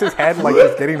shakes his head like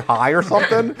he's getting high or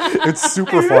something. It's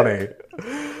super funny.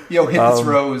 Yo, hit this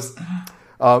rose.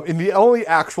 In the only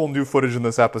actual new footage in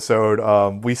this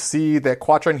episode, we see that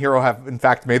Quattro and Hero have, in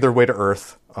fact, made their way to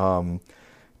Earth.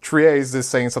 Treize is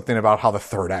saying something about how the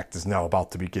third act is now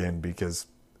about to begin because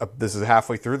this is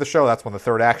halfway through the show. That's when the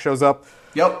third act shows up.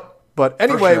 Yep. But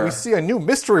anyway, we see a new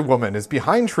mystery woman is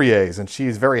behind Treize, and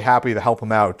she's very happy to help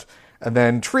him out. And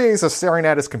then Treize is staring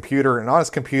at his computer, and on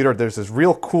his computer there's this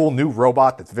real cool new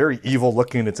robot that's very evil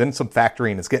looking. It's in some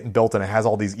factory, and it's getting built, and it has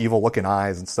all these evil looking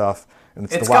eyes and stuff.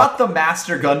 And it's got the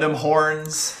Master Gundam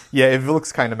horns. Yeah, it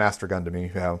looks kind of Master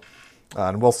Gundam-y, yeah.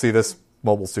 And we'll see this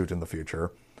mobile suit in the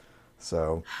future.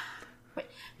 So...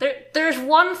 There's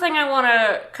one thing I want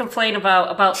to complain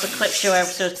about the clip show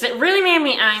episodes, because it really made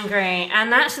me angry,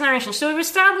 and that's the narration. So we've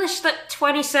established that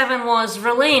 27 was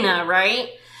Relena, right?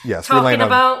 Yes, talking Relena.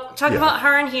 about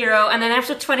her and Hero, and then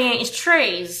episode 28 is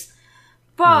Treize.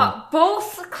 But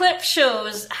both clip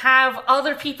shows have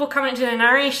other people coming into the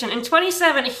narration. In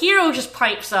 27, Hero just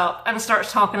pipes up and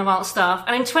starts talking about stuff,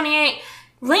 and in 28,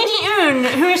 Lady Un,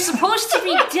 who is supposed to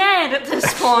be dead at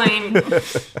this point,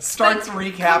 starts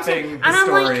recapping the and I'm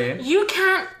story. like, you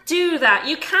can't do that.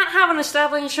 You can't have an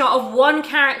establishing shot of one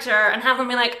character and have them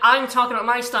be like, I'm talking about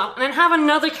my stuff, and then have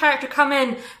another character come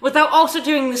in without also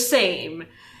doing the same.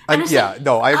 I agree with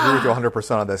you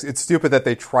 100% on this. It's stupid that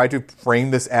they try to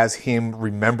frame this as him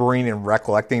remembering and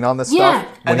recollecting on this stuff.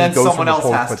 And then someone else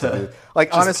has to.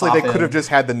 Like, honestly, they could have just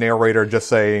had the narrator just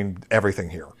saying everything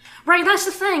here. Right, that's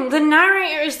the thing. The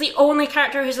narrator is the only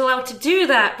character who's allowed to do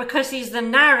that because he's the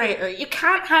narrator. You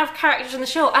can't have characters in the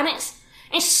show, and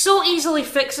it's so easily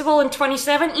fixable in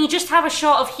 27. You just have a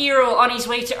shot of Hiro on his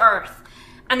way to Earth,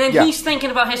 and then he's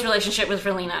thinking about his relationship with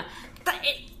Relina.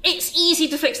 It's easy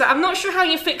to fix that. I'm not sure how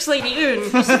you fix Lady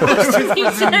Un, who's supposed to be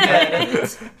dead.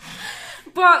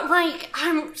 But, like,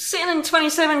 I'm sitting in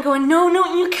 27 going, no,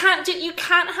 you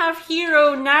can't have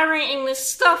Hiro narrating this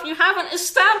stuff. You haven't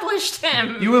established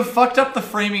him. You have fucked up the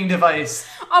framing device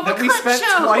that we spent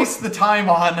twice the time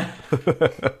on.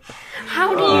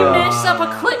 How do you mess up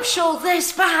a clip show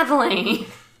this badly?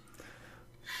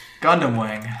 Gundam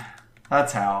Wing.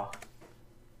 That's how.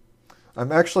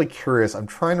 I'm actually curious. I'm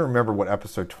trying to remember what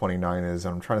episode 29 is,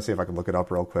 and I'm trying to see if I can look it up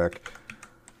real quick.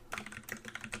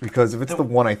 Because if it's the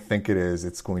one I think it is,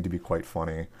 it's going to be quite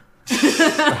funny.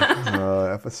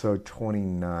 Episode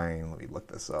 29. Let me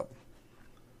look this up.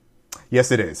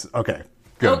 Yes, it is. Okay,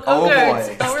 good. Oh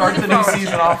boy. Start the new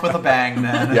season off with a bang,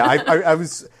 then. Yeah, I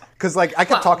was... Because, like, I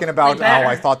kept talking about how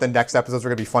I thought the next episodes were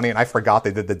going to be funny, and I forgot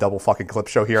they did the double fucking clip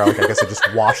show here. Like, I guess it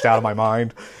just washed out of my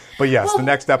mind. But yes, the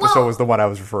next episode was the one I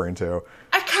was referring to.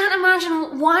 I can't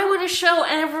imagine, why would a show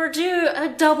ever do a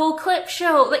double clip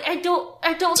show? Like, I don't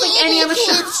think any other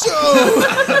show...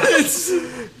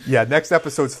 Yeah, next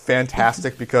episode's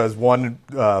fantastic because, one,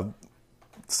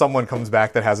 someone comes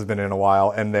back that hasn't been in a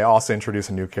while, and they also introduce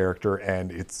a new character,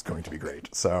 and it's going to be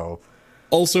great. So...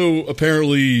 Also,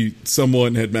 apparently,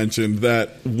 someone had mentioned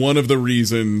that one of the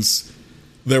reasons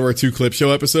there were 2 clip show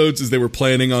episodes is they were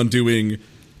planning on doing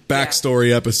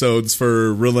backstory episodes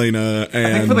for Relena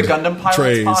and I think for the Gundam pilots,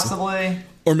 Treize, possibly.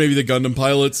 or maybe the Gundam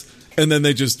pilots, and then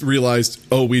they just realized,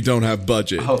 oh, we don't have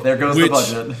budget. Oh, there goes the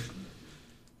budget.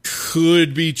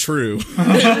 Could be true.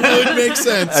 It would make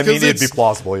sense. I mean, it'd be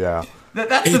plausible, yeah.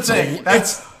 That's the thing.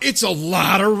 It's a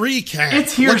lot of recap.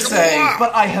 It's hearsay,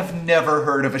 but I have never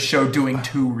heard of a show doing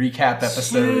 2 recap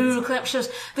episodes. 2 clip shows.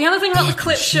 The other thing about the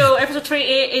clip show, episode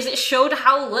 28, is it showed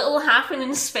how little happened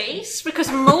in space,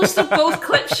 because most of both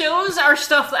clip shows are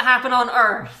stuff that happen on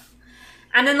Earth.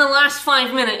 And then the last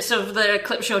 5 minutes of the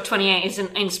clip show 28 is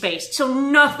in space. So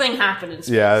nothing happened in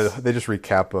space. Yeah, they just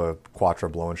recap Quattro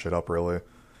blowing shit up, really.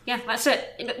 Yeah, that's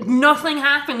it. Nothing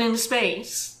happened in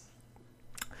space.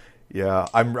 Yeah,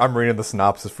 I'm reading the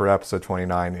synopsis for episode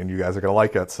 29, and you guys are going to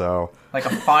like it, so... Like a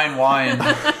fine wine.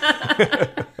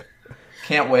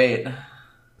 Can't wait.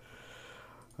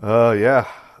 Yeah.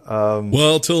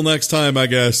 Well, till next time, I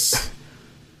guess.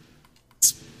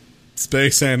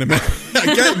 Space anime. I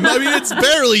mean, it's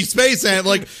barely space anime.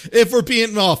 Like, if we're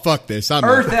being... Oh, fuck this. I'm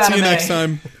Earth out. See you anime. next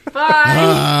time.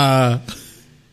 Bye!